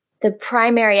the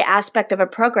primary aspect of a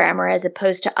programmer, as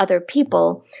opposed to other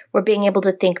people, were being able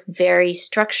to think very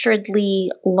structuredly,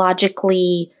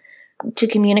 logically, to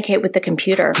communicate with the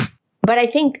computer. But I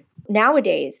think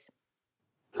nowadays,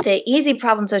 the easy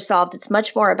problems are solved. It's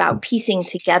much more about piecing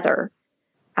together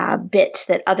bits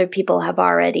that other people have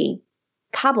already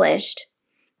published.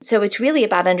 So it's really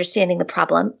about understanding the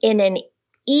problem in an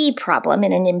E-problem,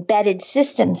 in an embedded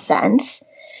system sense.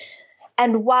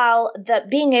 And while the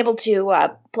being able to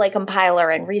play compiler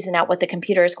and reason out what the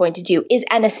computer is going to do is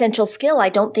an essential skill, I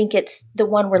don't think it's the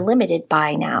one we're limited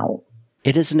by now.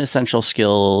 It is an essential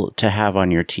skill to have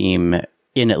on your team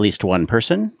in at least one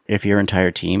person. If your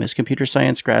entire team is computer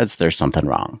science grads, there's something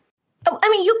wrong. Oh, I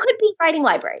mean, you could be writing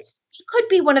libraries. You could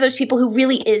be one of those people who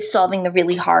really is solving the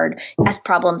really hard S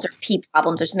problems or P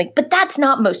problems or something, but that's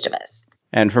not most of us.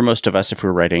 And for most of us, if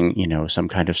we're writing, some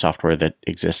kind of software that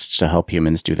exists to help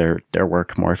humans do their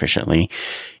work more efficiently,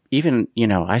 even,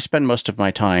 I spend most of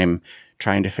my time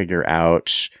trying to figure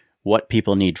out what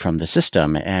people need from the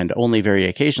system. And only very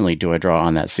occasionally do I draw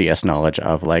on that CS knowledge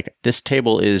of like, this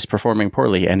table is performing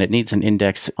poorly and it needs an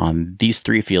index on these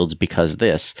 3 fields because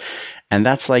this. And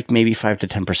that's like maybe 5 to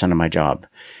 10% of my job.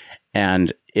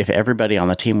 And if everybody on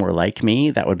the team were like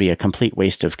me, that would be a complete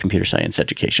waste of computer science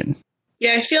education.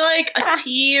 Yeah, I feel like a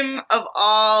team of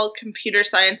all computer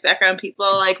science background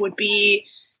people would be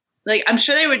I'm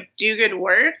sure they would do good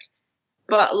work,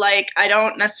 but I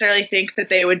don't necessarily think that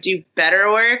they would do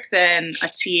better work than a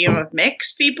team of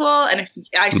mixed people. And if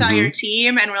I saw your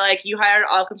team and were you hired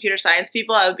all computer science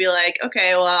people, I would be like,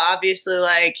 okay, well, obviously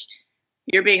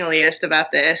you're being elitist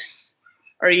about this,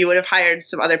 or you would have hired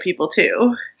some other people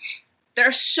too. there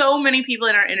are so many people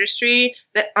in our industry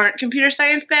that aren't computer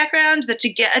science background that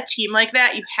to get a team like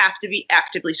that, you have to be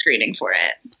actively screening for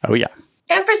it. Oh, yeah.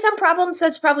 And for some problems,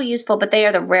 that's probably useful, but they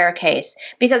are the rare case.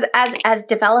 Because as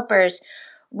developers,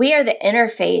 we are the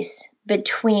interface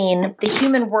between the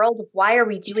human world of why are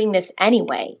we doing this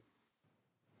anyway,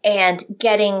 and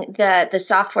getting the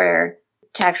software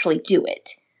to actually do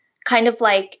it. Kind of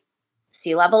like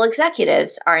C-level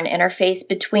executives are an interface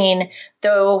between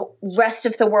the rest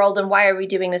of the world and why are we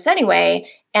doing this anyway,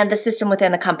 and the system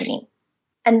within the company.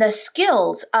 And the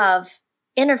skills of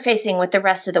interfacing with the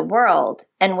rest of the world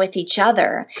and with each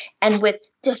other and with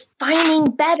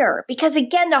defining better. Because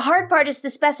again, the hard part is the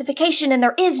specification, and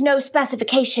there is no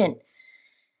specification.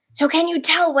 So can you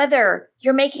tell whether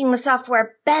you're making the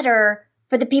software better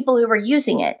for the people who are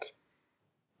using it,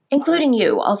 including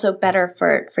you, also better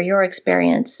for your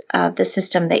experience of the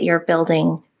system that you're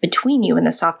building between you and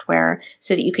the software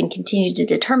so that you can continue to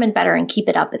determine better and keep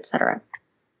it up, etc.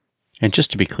 And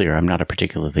just to be clear, I'm not a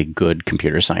particularly good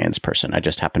computer science person. I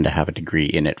just happen to have a degree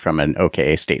in it from an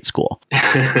okay state school.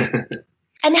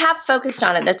 And have focused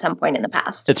on it at some point in the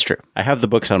past. It's true. I have the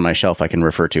books on my shelf I can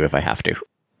refer to if I have to.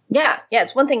 Yeah,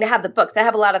 it's one thing to have the books. I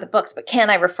have a lot of the books, but can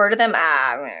I refer to them?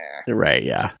 Right,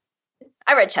 yeah.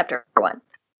 I read chapter 1.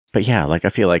 But yeah, like I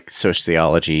feel like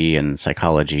sociology and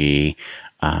psychology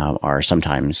are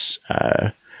sometimes,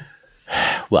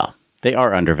 well, they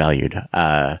are undervalued.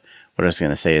 What I was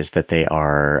going to say is that they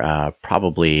are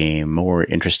probably more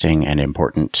interesting and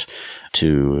important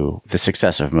to the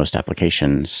success of most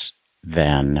applications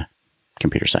than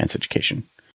computer science education.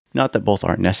 Not that both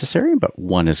aren't necessary, but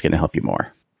one is going to help you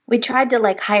more. We tried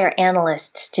to hire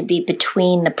analysts to be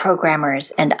between the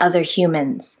programmers and other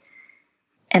humans.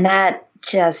 And that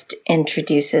just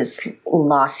introduces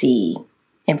lossy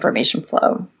information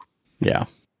flow. Yeah.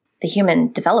 The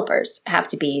human developers have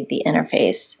to be the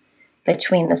interface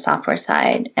between the software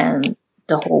side and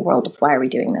the whole world of why are we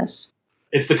doing this.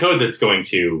 It's the code that's going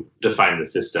to define the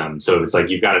system. So it's like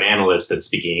you've got an analyst that's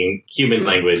speaking human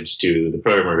language to the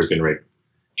programmer who's going to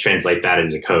translate that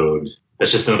into code.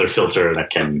 That's just another filter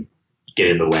that can get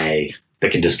in the way,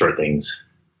 that can distort things.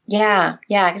 Yeah,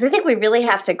 because I think we really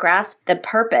have to grasp the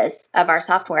purpose of our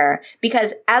software,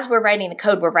 because as we're writing the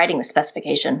code, we're writing the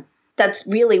specification. That's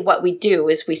really what we do,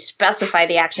 is we specify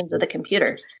the actions of the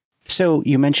computer. So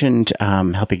you mentioned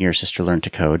helping your sister learn to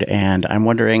code, and I'm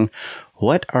wondering,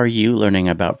 what are you learning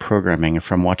about programming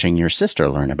from watching your sister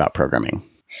learn about programming?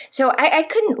 So I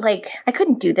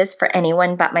couldn't do this for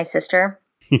anyone but my sister.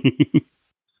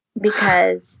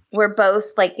 Because we're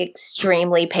both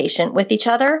extremely patient with each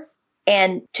other.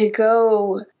 And to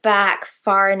go back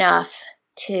far enough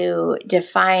to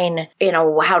define,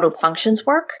 how do functions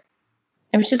work?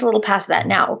 I'm just a little past that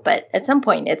now, but at some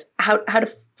point it's how do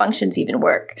functions even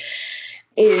work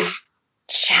is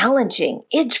challenging.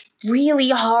 It's really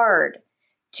hard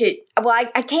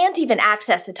I can't even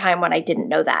access a time when I didn't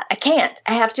know that. I can't.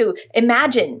 I have to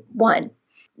imagine one.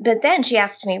 But then she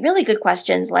asked me really good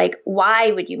questions like,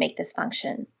 why would you make this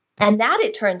function? And that,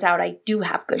 it turns out, I do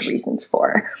have good reasons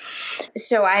for.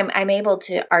 So I'm able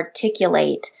to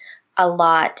articulate a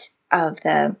lot of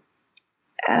the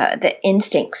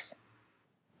instincts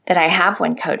that I have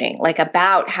when coding,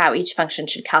 about how each function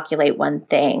should calculate one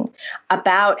thing,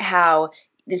 about how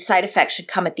the side effect should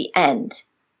come at the end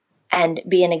and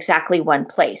be in exactly one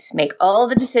place, make all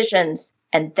the decisions,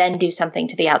 and then do something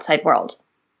to the outside world.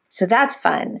 So that's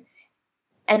fun.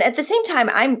 And at the same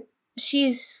time,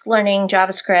 she's learning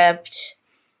JavaScript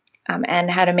and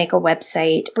how to make a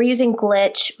website. We're using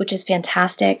Glitch, which is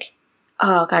fantastic.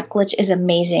 Oh, God, Glitch is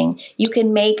amazing. You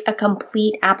can make a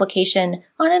complete application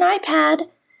on an iPad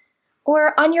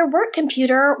or on your work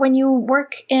computer when you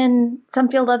work in some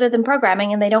field other than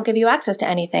programming and they don't give you access to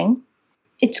anything.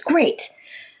 It's great.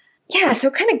 Yeah,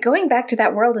 so kind of going back to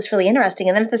that world is really interesting.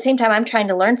 And then at the same time, I'm trying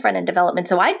to learn front-end development,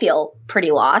 so I feel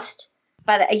pretty lost.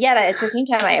 But yet, at the same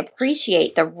time, I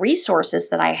appreciate the resources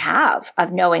that I have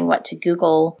of knowing what to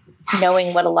Google,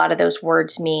 knowing what a lot of those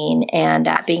words mean, and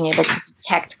being able to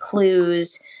detect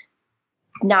clues,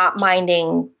 not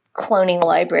minding cloning a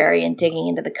library and digging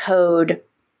into the code.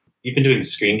 You've been doing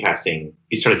screencasting.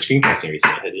 You started screencasting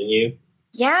recently, didn't you?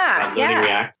 Yeah.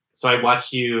 React. So I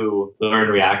watched you learn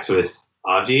React with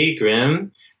Avdi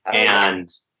Grimm,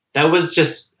 that was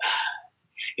just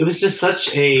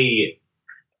such a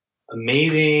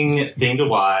amazing thing to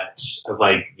watch, of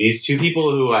these two people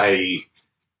who I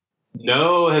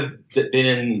know have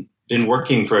been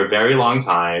working for a very long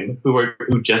time, who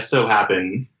just so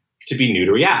happen to be new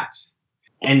to React.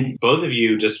 And both of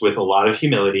you, just with a lot of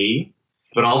humility,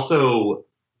 but also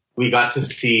we got to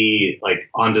see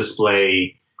on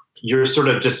display your sort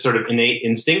of innate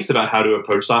instincts about how to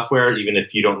approach software, even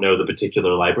if you don't know the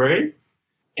particular library.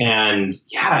 And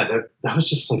yeah, that was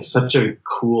just like such a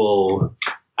cool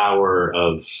hour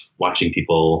of watching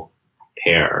people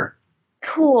pair.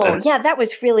 Cool. Yeah, that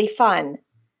was really fun.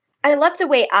 I love the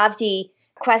way Avdi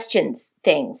questions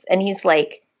things. And he's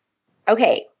like,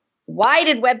 okay, why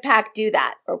did Webpack do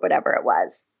that? Or whatever it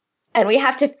was. And we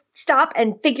have to stop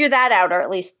and figure that out, or at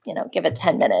least, give it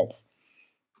 10 minutes.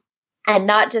 And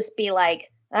not just be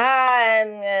like,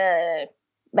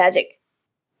 magic.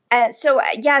 So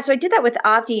I did that with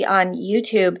Avdi on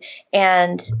YouTube,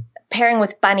 and Pairing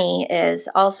with Bunny is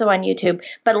also on YouTube.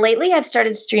 But lately I've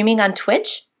started streaming on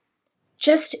Twitch,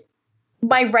 just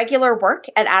my regular work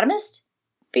at Atomist,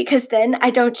 because then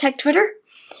I don't check Twitter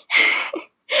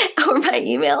or my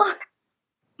email.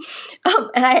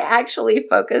 And I actually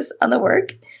focus on the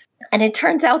work. And it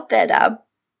turns out that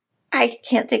I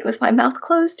can't think with my mouth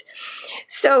closed.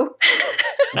 So,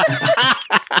 so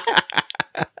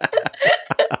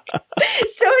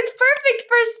it's perfect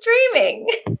for streaming.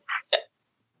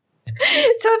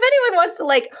 So if anyone wants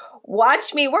to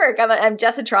watch me work, I'm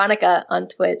Jessatronica on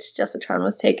Twitch. Jessatron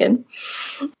was taken.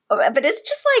 But it's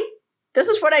just this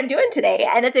is what I'm doing today.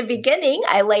 And at the beginning,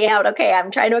 I lay out, okay,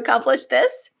 I'm trying to accomplish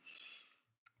this.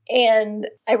 And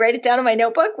I write it down in my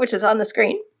notebook, which is on the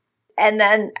screen. And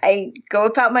then I go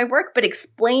about my work, but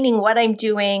explaining what I'm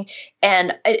doing.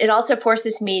 And it also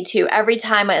forces me to, every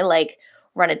time I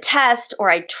run a test or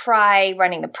I try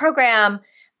running the program,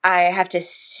 I have to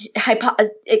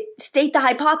state the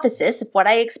hypothesis of what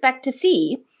I expect to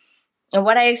see and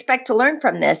what I expect to learn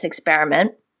from this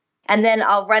experiment. And then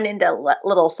I'll run into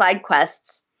little side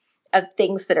quests of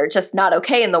things that are just not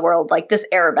okay in the world. Like this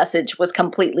error message was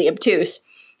completely obtuse.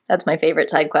 That's my favorite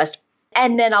side quest.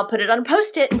 And then I'll put it on a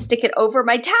Post-it and stick it over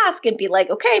my task and be like,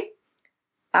 okay,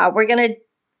 we're going to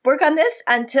work on this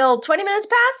until 20 minutes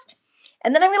passed,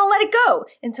 and then I'm going to let it go.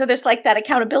 And so there's that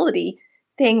accountability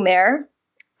thing there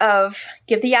of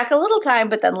give the yak a little time,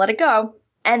 but then let it go.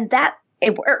 And that,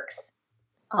 it works.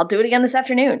 I'll do it again this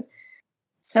afternoon.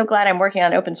 So glad I'm working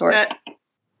on open source.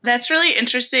 That's really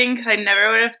interesting because I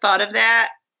never would have thought of that.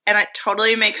 And it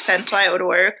totally makes sense why it would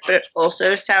work, but it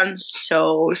also sounds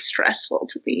so stressful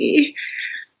to me.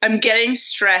 I'm getting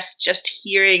stressed just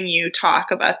hearing you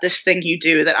talk about this thing you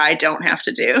do that I don't have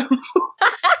to do.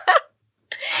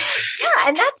 Yeah,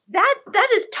 and that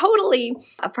is totally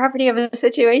a property of a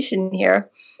situation here.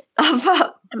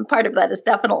 And part of that is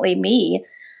definitely me.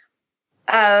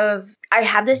 I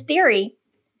have this theory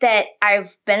that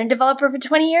I've been a developer for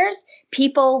 20 years.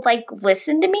 People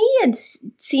listen to me and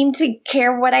seem to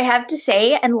care what I have to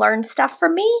say and learn stuff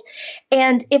from me.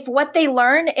 And if what they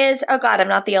learn is, oh God, I'm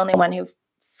not the only one who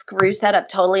screws that up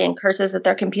totally and curses at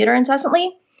their computer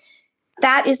incessantly,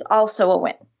 that is also a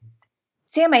win.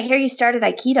 Sam, I hear you started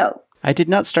Aikido. I did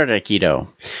not start Aikido.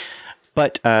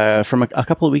 But from a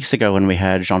couple of weeks ago when we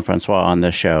had Jean-Francois on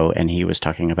the show and he was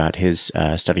talking about his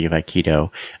study of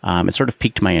Aikido, it sort of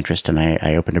piqued my interest, and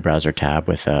I opened a browser tab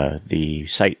with the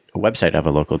website of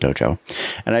a local dojo.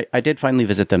 And I did finally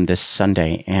visit them this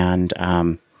Sunday, and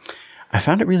I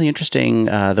found it really interesting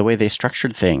the way they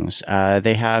structured things.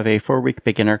 They have a 4-week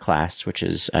beginner class, which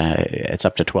is it's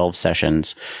up to 12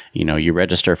 sessions. You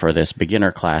register for this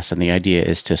beginner class, and the idea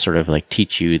is to sort of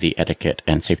teach you the etiquette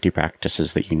and safety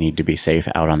practices that you need to be safe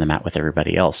out on the mat with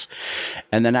everybody else.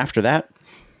 And then after that,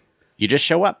 you just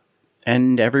show up,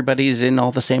 and everybody's in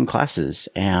all the same classes.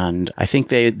 And I think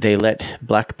they let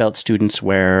black belt students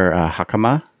wear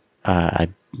hakama. I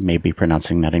may be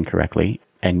pronouncing that incorrectly.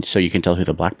 And so you can tell who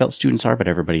the black belt students are, but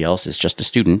everybody else is just a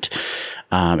student.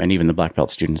 And even the black belt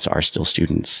students are still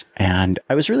students. And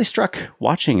I was really struck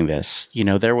watching this.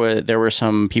 There were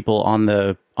some people on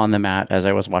the mat as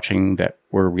I was watching that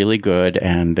were really good,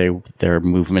 and their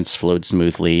movements flowed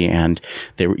smoothly, and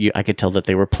I could tell that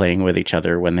they were playing with each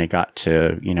other when they got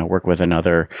to work with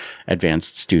another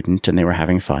advanced student, and they were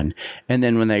having fun. And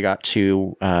then when they got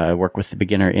to work with the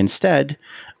beginner instead,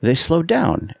 they slowed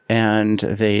down and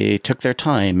they took their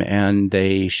time, and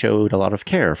they showed a lot of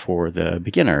care for the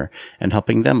beginner and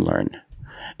helping them learn.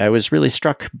 I was really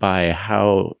struck by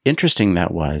how interesting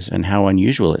that was and how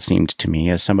unusual it seemed to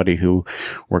me as somebody who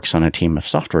works on a team of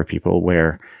software people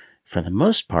where, for the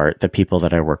most part, the people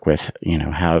that I work with,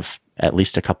 have at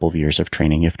least a couple of years of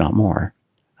training, if not more.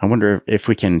 I wonder if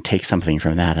we can take something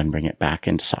from that and bring it back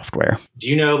into software. Do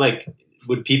you know,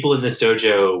 would people in this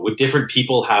dojo, would different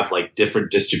people have different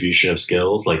distribution of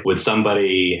skills? Would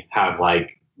somebody have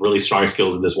really strong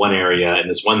skills in this one area and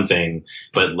this one thing,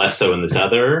 but less so in this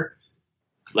other?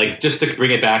 Just to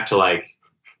bring it back to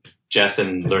Jess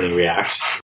and learning React.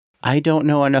 I don't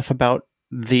know enough about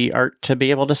the art to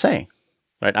be able to say,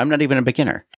 right? I'm not even a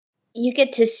beginner. You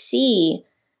get to see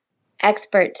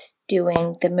experts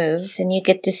doing the moves and you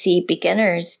get to see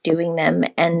beginners doing them.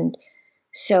 And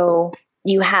so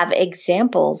you have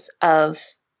examples of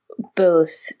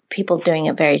both people doing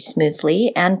it very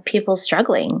smoothly and people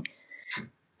struggling.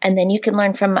 And then you can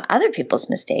learn from other people's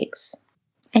mistakes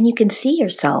and you can see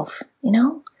yourself, you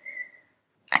know?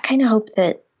 I kind of hope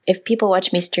that if people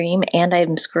watch me stream and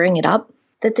I'm screwing it up,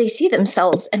 that they see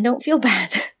themselves and don't feel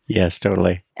bad. Yes,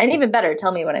 totally. And even better,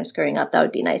 tell me when I'm screwing up. That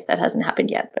would be nice. That hasn't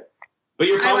happened yet. But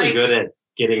you're probably good at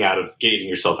getting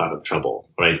yourself out of trouble,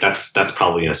 right? That's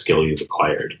probably a skill you've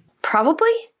acquired.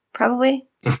 Probably.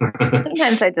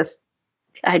 Sometimes I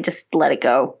just let it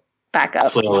go, back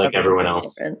up. Flail like everyone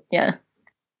else. Yeah.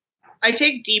 I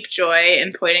take deep joy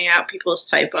in pointing out people's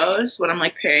typos when I'm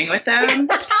like pairing with them. And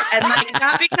like,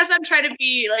 not because I'm trying to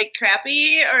be like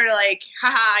crappy or like,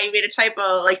 haha, you made a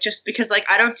typo. Like, just because like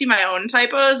I don't see my own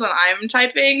typos when I'm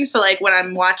typing. So like when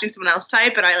I'm watching someone else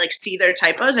type and I like see their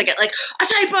typos, I get like, a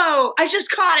typo! I just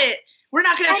caught it! We're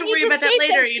not going to have to worry about that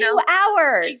later, you know? 2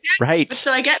 hours. Exactly. Right. But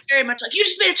so I get very much like, you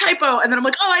just made a typo. And then I'm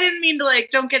like, oh, I didn't mean to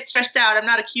like, don't get stressed out. I'm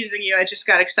not accusing you. I just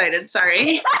got excited.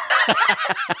 Sorry.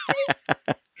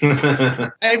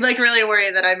 I'm like really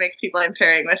worried that I make people I'm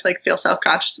pairing with like feel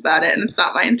self-conscious about it. And it's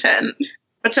not my intent.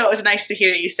 But so it was nice to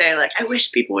hear you say like, I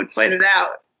wish people would point it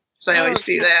out. So I always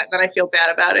do that. And then I feel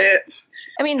bad about it.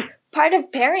 I mean, part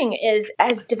of pairing is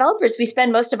as developers, we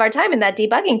spend most of our time in that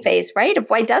debugging phase, right? Of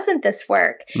why doesn't this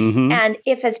work? Mm-hmm. And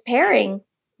if as pairing,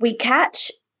 we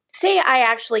catch, say I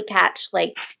actually catch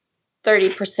like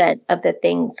 30% of the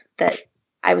things that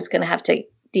I was going to have to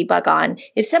debug on.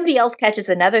 If somebody else catches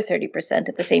another 30%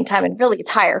 at the same time, and really it's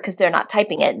higher because they're not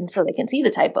typing it and so they can see the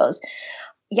typos.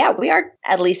 Yeah, we are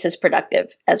at least as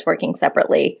productive as working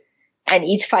separately and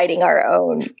each fighting our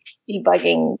own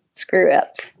debugging screw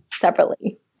ups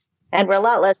separately. And we're a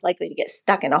lot less likely to get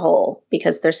stuck in a hole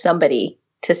because there's somebody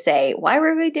to say, why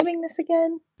were we doing this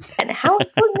again? And how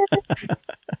important is it?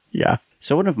 Yeah.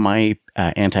 So one of my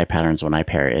anti-patterns when I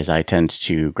pair is I tend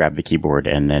to grab the keyboard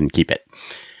and then keep it.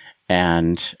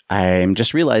 And I'm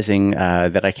just realizing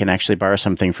that I can actually borrow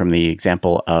something from the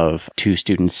example of 2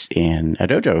 students in a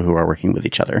dojo who are working with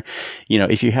each other. You know,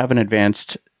 if you have an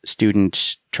advanced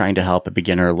student trying to help a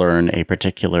beginner learn a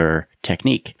particular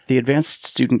technique, the advanced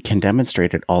student can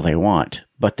demonstrate it all they want,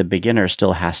 but the beginner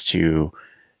still has to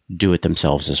do it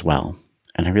themselves as well.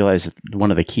 And I realize that one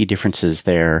of the key differences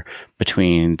there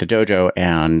between the dojo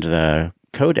and the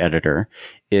code editor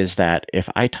is that if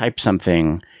I type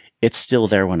something, it's still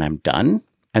there when I'm done.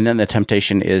 And then the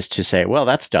temptation is to say, well,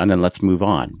 that's done and let's move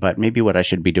on. But maybe what I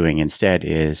should be doing instead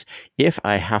is if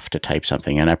I have to type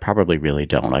something, and I probably really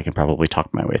don't, I can probably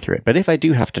talk my way through it. But if I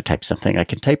do have to type something, I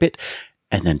can type it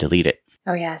and then delete it.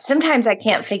 Oh, yeah. Sometimes I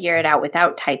can't figure it out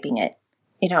without typing it.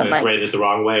 You know, like write it the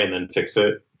wrong way and then fix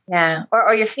it. Yeah.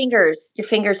 Or your fingers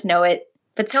know it.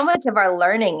 But so much of our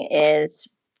learning is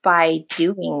by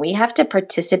doing. We have to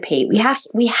participate. We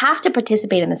have to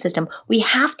participate in the system. We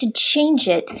have to change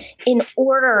it in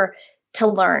order to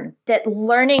learn. That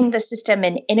learning the system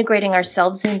and integrating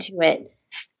ourselves into it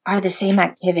are the same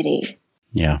activity.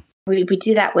 Yeah. We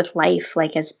do that with life,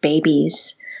 like as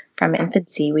babies from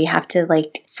infancy. We have to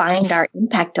like find our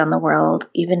impact on the world,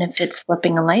 even if it's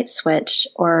flipping a light switch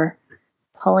or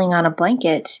pulling on a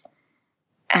blanket.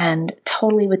 And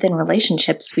totally within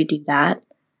relationships, we do that.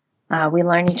 We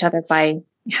learn each other by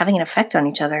having an effect on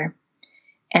each other.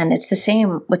 And it's the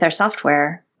same with our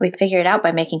software. We figure it out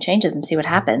by making changes and see what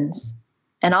happens.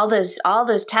 And all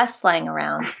those tests lying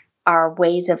around are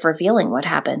ways of revealing what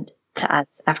happened to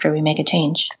us after we make a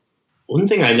change. One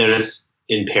thing I notice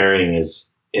in pairing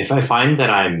is if I find that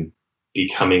I'm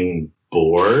becoming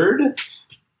bored,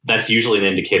 that's usually an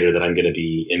indicator that I'm going to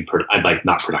be I'm like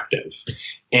not productive.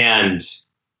 And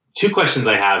 2 questions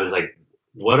I have is like,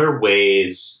 what are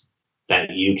ways that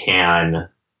you can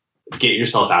get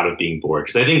yourself out of being bored?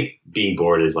 Because I think being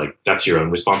bored is like, that's your own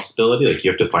responsibility. Like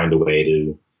you have to find a way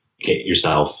to get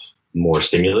yourself more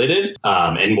stimulated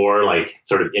and more like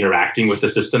sort of interacting with the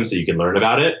system so you can learn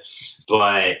about it.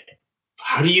 But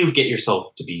how do you get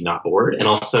yourself to be not bored? And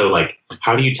also like,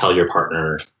 how do you tell your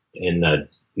partner in a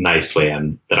nice way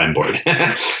that I'm bored?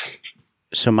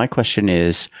 So my question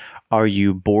is, are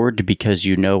you bored because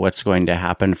you know what's going to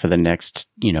happen for the next,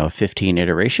 15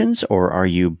 iterations? Or are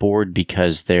you bored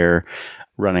because they're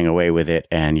running away with it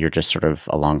and you're just sort of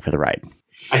along for the ride?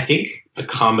 I think a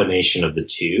combination of the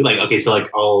two. Like, okay, so like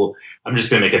I'm just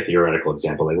going to make a theoretical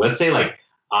example. Like, let's say like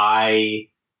I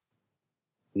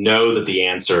know that the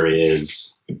answer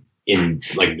is in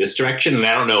like this direction and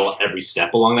I don't know every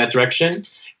step along that direction.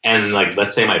 And like,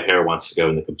 let's say my pair wants to go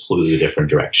in a completely different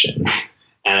direction.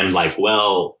 And I'm like,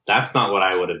 well, that's not what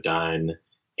I would have done.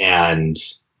 And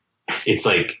it's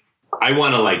like, I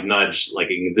want to like nudge like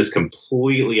in this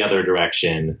completely other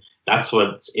direction. That's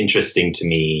what's interesting to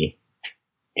me.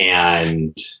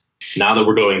 And now that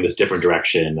we're going this different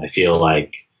direction, I feel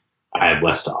like I have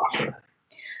less to offer.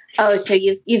 Oh, so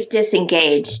you've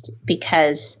disengaged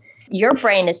because your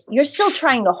brain you're still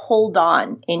trying to hold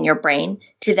on in your brain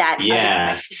to that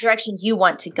the direction you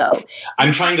want to go.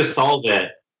 I'm trying to solve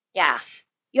it. Yeah.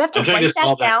 You have to write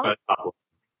that down,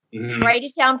 write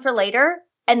it down for later,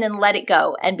 and then let it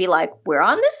go and be like, we're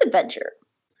on this adventure.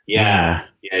 Yeah.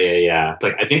 It's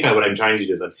like, I think that what I'm trying to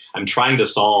do is I'm trying to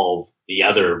solve the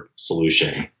other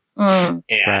solution. And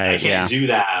I can't do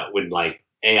that when like,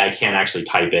 A, I can't actually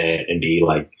type it, and B,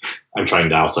 like, I'm trying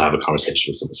to also have a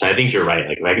conversation with someone. So I think you're right.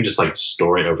 Like, if I can just like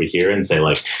store it over here and say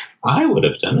like, I would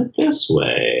have done it this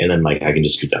way. And then like, I can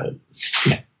just be done.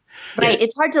 Yeah. Right.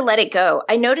 It's hard to let it go.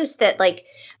 I noticed that like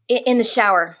in the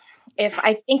shower, if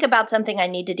I think about something I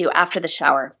need to do after the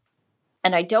shower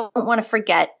and I don't want to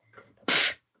forget,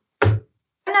 I'm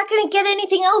not going to get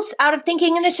anything else out of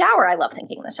thinking in the shower. I love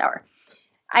thinking in the shower.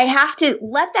 I have to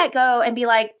let that go and be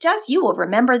like, Jess, you will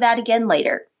remember that again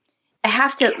later. I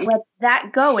have to let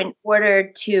that go in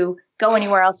order to go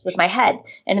anywhere else with my head.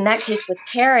 And in that case, with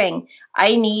pairing,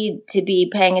 I need to be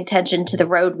paying attention to the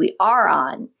road we are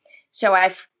on. So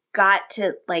I've got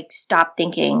to like stop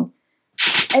thinking.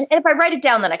 And if I write it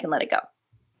down, then I can let it go.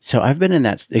 So I've been in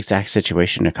that exact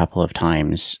situation a couple of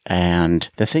times. And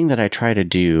the thing that I try to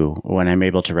do when I'm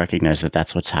able to recognize that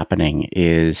that's what's happening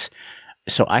is,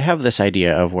 so I have this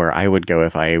idea of where I would go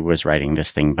if I was writing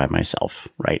this thing by myself,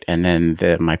 right? And then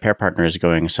my pair partner is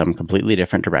going some completely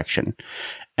different direction.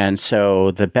 And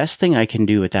so the best thing I can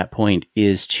do at that point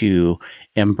is to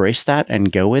embrace that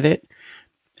and go with it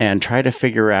and try to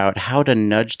figure out how to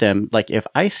nudge them. Like if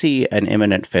I see an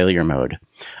imminent failure mode,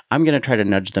 I'm going to try to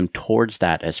nudge them towards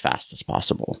that as fast as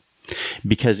possible,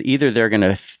 because either they're going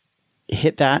to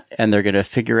hit that and they're going to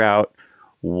figure out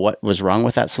what was wrong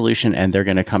with that solution, and they're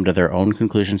going to come to their own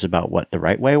conclusions about what the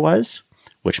right way was,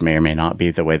 which may or may not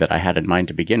be the way that I had in mind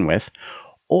to begin with,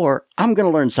 or I'm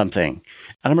going to learn something,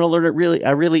 and I'm going to learn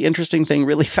a really interesting thing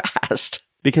really fast,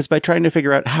 because by trying to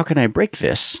figure out how can I break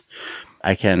this,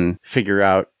 I can figure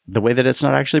out the way that it's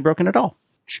not actually broken at all.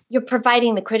 You're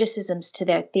providing the criticisms to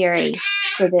their theory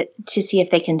to see if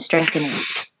they can strengthen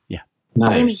it. Yeah.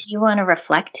 Nice. Jamie, do you want to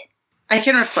reflect? I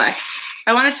can reflect.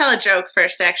 I want to tell a joke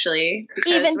first, actually.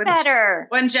 Even better.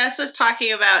 When Jess was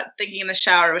talking about thinking in the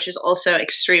shower, which is also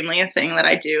extremely a thing that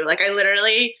I do, like I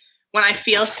literally, when I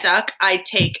feel stuck, I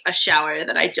take a shower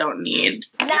that I don't need.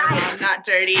 Nice. I'm not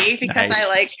dirty because I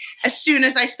like, as soon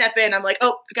as I step in, I'm like,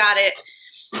 oh, got it.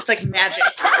 It's like magic.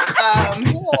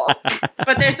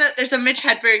 But there's a Mitch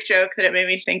Hedberg joke that it made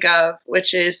me think of,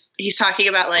 which is he's talking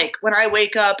about like when I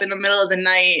wake up in the middle of the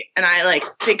night and I like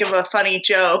think of a funny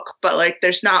joke, but like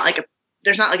there's not like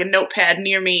a notepad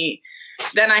near me,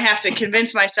 then I have to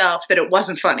convince myself that it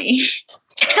wasn't funny.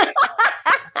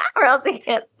 Or else I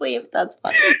can't sleep. That's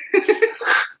funny.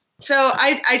 So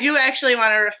I do actually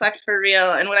want to reflect for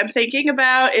real. And what I'm thinking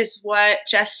about is what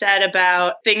Jess said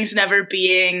about things never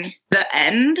being the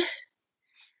end,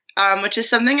 which is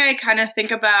something I kind of think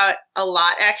about a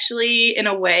lot, actually, in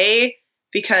a way,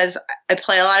 because I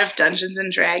play a lot of Dungeons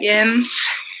and Dragons.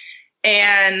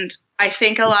 And I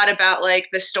think a lot about like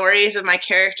the stories of my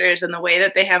characters and the way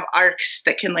that they have arcs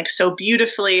that can like so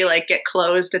beautifully like get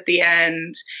closed at the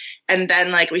end. And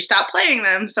then like we stop playing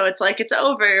them. So it's like it's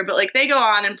over, but like they go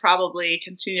on and probably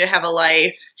continue to have a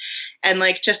life and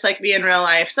like just like me in real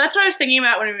life. So that's what I was thinking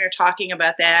about when we were talking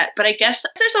about that. But I guess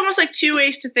there's almost like two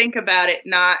ways to think about it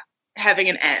not having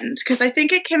an end, because I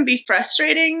think it can be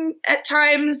frustrating at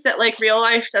times that like real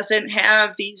life doesn't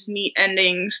have these neat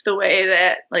endings the way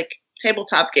that like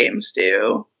tabletop games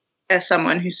do, as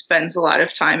someone who spends a lot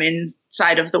of time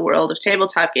inside of the world of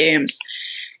tabletop games.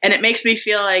 And it makes me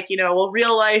feel like, you know, well,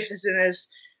 real life isn't as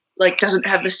like doesn't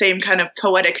have the same kind of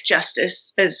poetic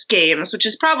justice as games, which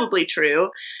is probably true.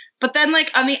 But then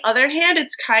like on the other hand,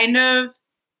 it's kind of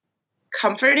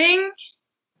comforting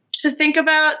to think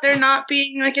about there not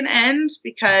being like an end,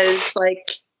 because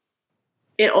like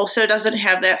it also doesn't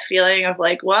have that feeling of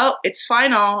like, well, it's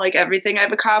final, like everything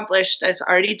I've accomplished is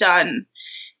already done.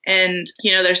 And,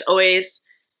 you know, there's always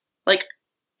like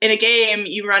in a game,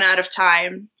 you run out of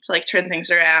time to like turn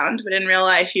things around. But in real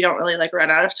life, you don't really like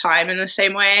run out of time in the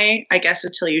same way, I guess,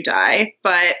 until you die.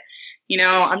 But, you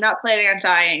know, I'm not planning on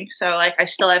dying. So like I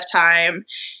still have time.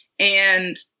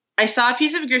 And I saw a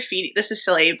piece of graffiti. This is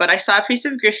silly, but I saw a piece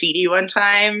of graffiti one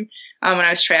time when I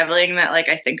was traveling that like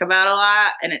I think about a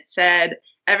lot, and it said,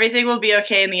 everything will be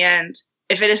okay in the end.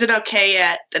 If it isn't okay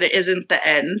yet, then it isn't the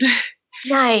end.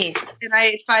 Nice. And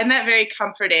I find that very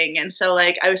comforting. And so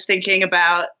like I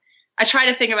try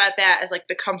to think about that as like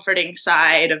the comforting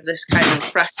side of this kind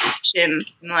of frustration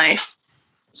in life.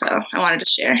 So I wanted to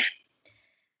share.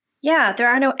 Yeah, there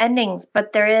are no endings,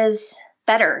 but there is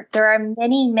better. There are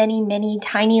many, many, many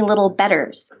tiny little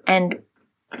betters, and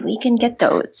we can get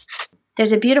those.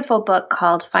 There's a beautiful book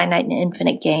called Finite and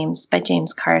Infinite Games by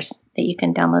James Carse that you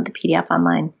can download the PDF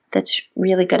online that's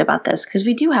really good about this, because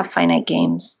we do have finite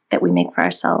games that we make for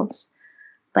ourselves.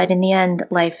 But in the end,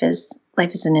 life is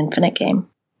an infinite game.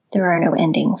 There are no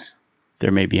endings.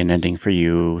 There may be an ending for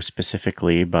you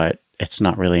specifically, but it's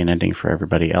not really an ending for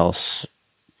everybody else.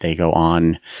 They go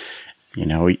on,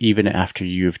 even after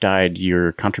you've died,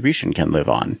 your contribution can live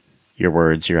on. Your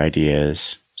words, your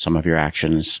ideas, some of your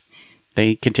actions,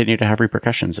 they continue to have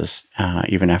repercussions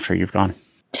even after you've gone.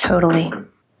 Totally.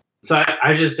 So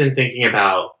I've just been thinking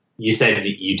about, you said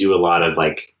that you do a lot of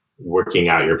like working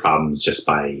out your problems just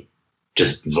by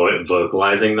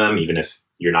vocalizing them, even if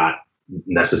you're not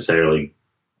necessarily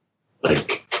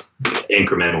like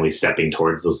incrementally stepping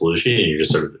towards the solution, and you're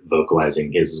just sort of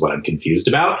vocalizing, this is what I'm confused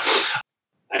about.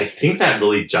 I think that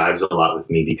really jives a lot with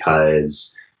me,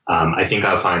 because I think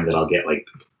I'll find that I'll get like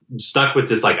stuck with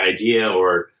this like idea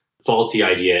or faulty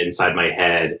idea inside my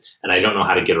head, and I don't know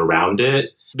how to get around it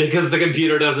because the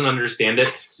computer doesn't understand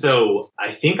it. So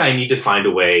I think I need to find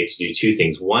a way to do two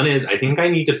things. One is I think I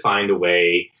need to find a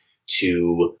way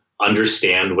to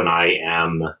understand when I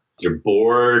am either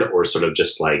bored or sort of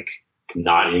just like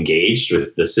not engaged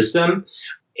with the system.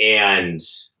 And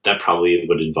that probably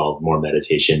would involve more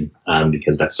meditation,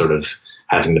 because that's sort of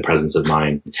having the presence of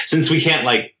mind, since we can't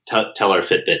like tell our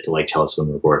Fitbit to like tell us when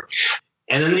we're bored.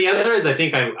 And then the other is I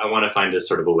think I want to find a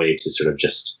sort of a way to sort of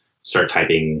just start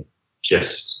typing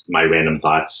just my random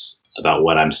thoughts about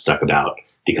what I'm stuck about,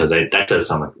 because that does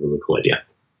sound like a really cool idea.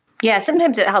 Yeah,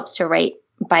 sometimes it helps to write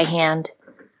by hand.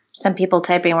 Some people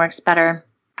typing works better.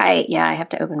 I have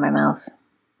to open my mouth.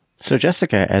 So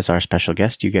Jessica, as our special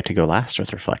guest, you get to go last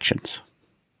with reflections.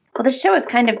 Well, the show has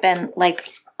kind of been like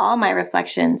all my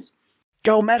reflections.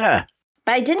 Go meta!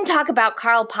 But I didn't talk about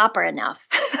Karl Popper enough.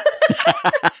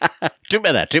 Too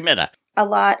meta. A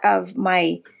lot of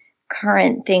my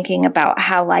current thinking about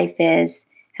how life is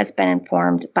has been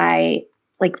informed by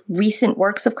like recent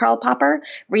works of Karl Popper,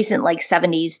 recent like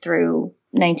 70s through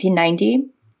 1990.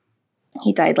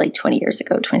 He died like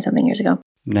 20-something years ago.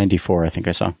 94, I think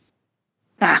I saw.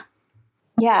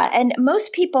 Yeah, and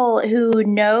most people who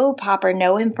know Popper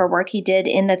know him for work he did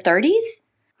in the 30s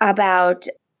about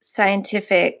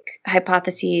scientific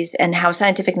hypotheses and how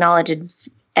scientific knowledge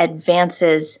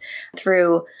advances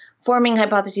through forming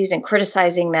hypotheses and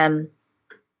criticizing them.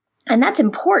 And that's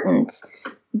important,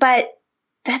 but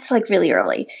that's like really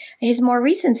early. His more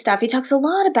recent stuff, he talks a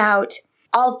lot about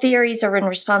all theories are in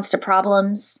response to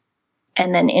problems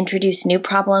and then introduce new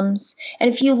problems. And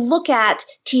if you look at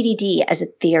TDD as a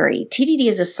theory, TDD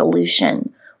is a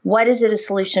solution. What is it a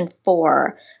solution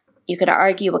for? You could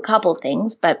argue a couple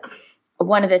things, but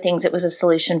one of the things it was a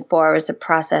solution for was the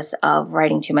process of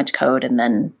writing too much code and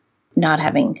then not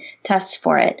having tests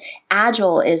for it.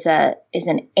 Agile is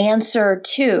an answer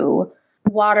to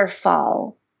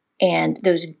waterfall and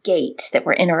those gates that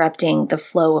were interrupting the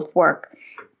flow of work.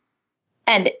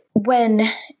 And when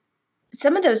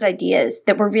some of those ideas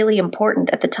that were really important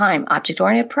at the time,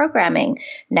 object-oriented programming,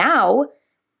 now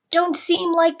don't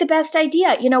seem like the best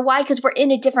idea. You know why? Because we're in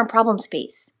a different problem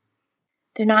space.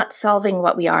 They're not solving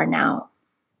what we are now.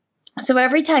 So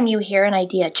every time you hear an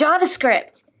idea,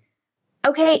 JavaScript.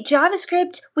 Okay,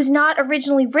 JavaScript was not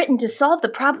originally written to solve the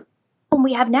problem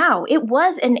we have now. It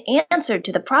was an answer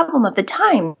to the problem of the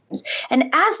times. And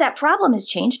as that problem has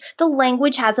changed, the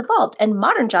language has evolved. And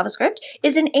modern JavaScript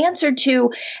is an answer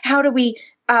to how do we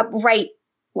write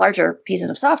larger pieces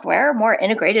of software, more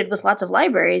integrated with lots of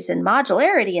libraries and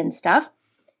modularity and stuff,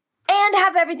 and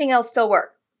have everything else still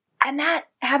work. And that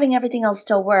having everything else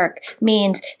still work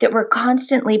means that we're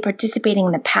constantly participating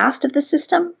in the past of the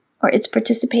system, or it's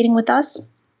participating with us.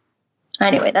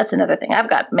 Anyway, that's another thing. I've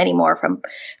got many more from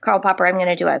Karl Popper. I'm going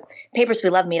to do a Papers We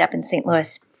Love meetup in St.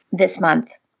 Louis this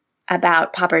month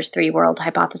about Popper's 3-world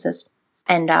hypothesis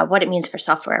and what it means for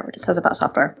software, what it says about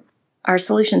software. Our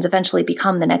solutions eventually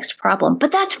become the next problem,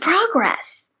 but that's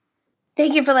progress.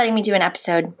 Thank you for letting me do an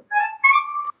episode.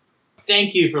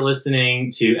 Thank you for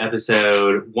listening to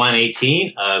episode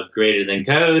 118 of Greater Than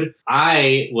Code.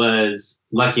 I was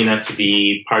lucky enough to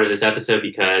be part of this episode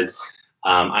because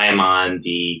I am on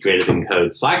the Greater Than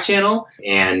Code Slack channel,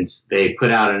 and they put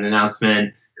out an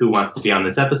announcement who wants to be on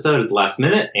this episode at the last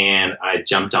minute, and I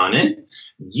jumped on it.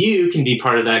 You can be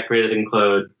part of that Greater Than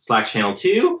Code Slack channel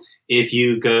too if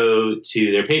you go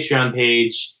to their Patreon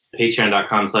page,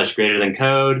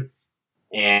 patreon.com/greaterthancode,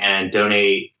 and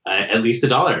donate at least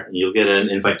 $1. You'll get an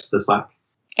invite to the Slack.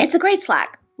 It's a great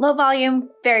Slack. Low volume,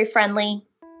 very friendly.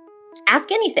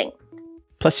 Ask anything.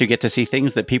 Plus, you get to see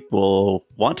things that people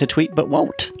want to tweet but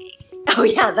won't. Oh,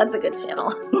 yeah, that's a good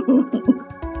channel.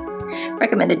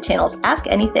 Recommended channels. Ask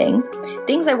anything.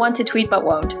 Things I want to tweet but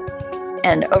won't.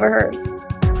 And overheard.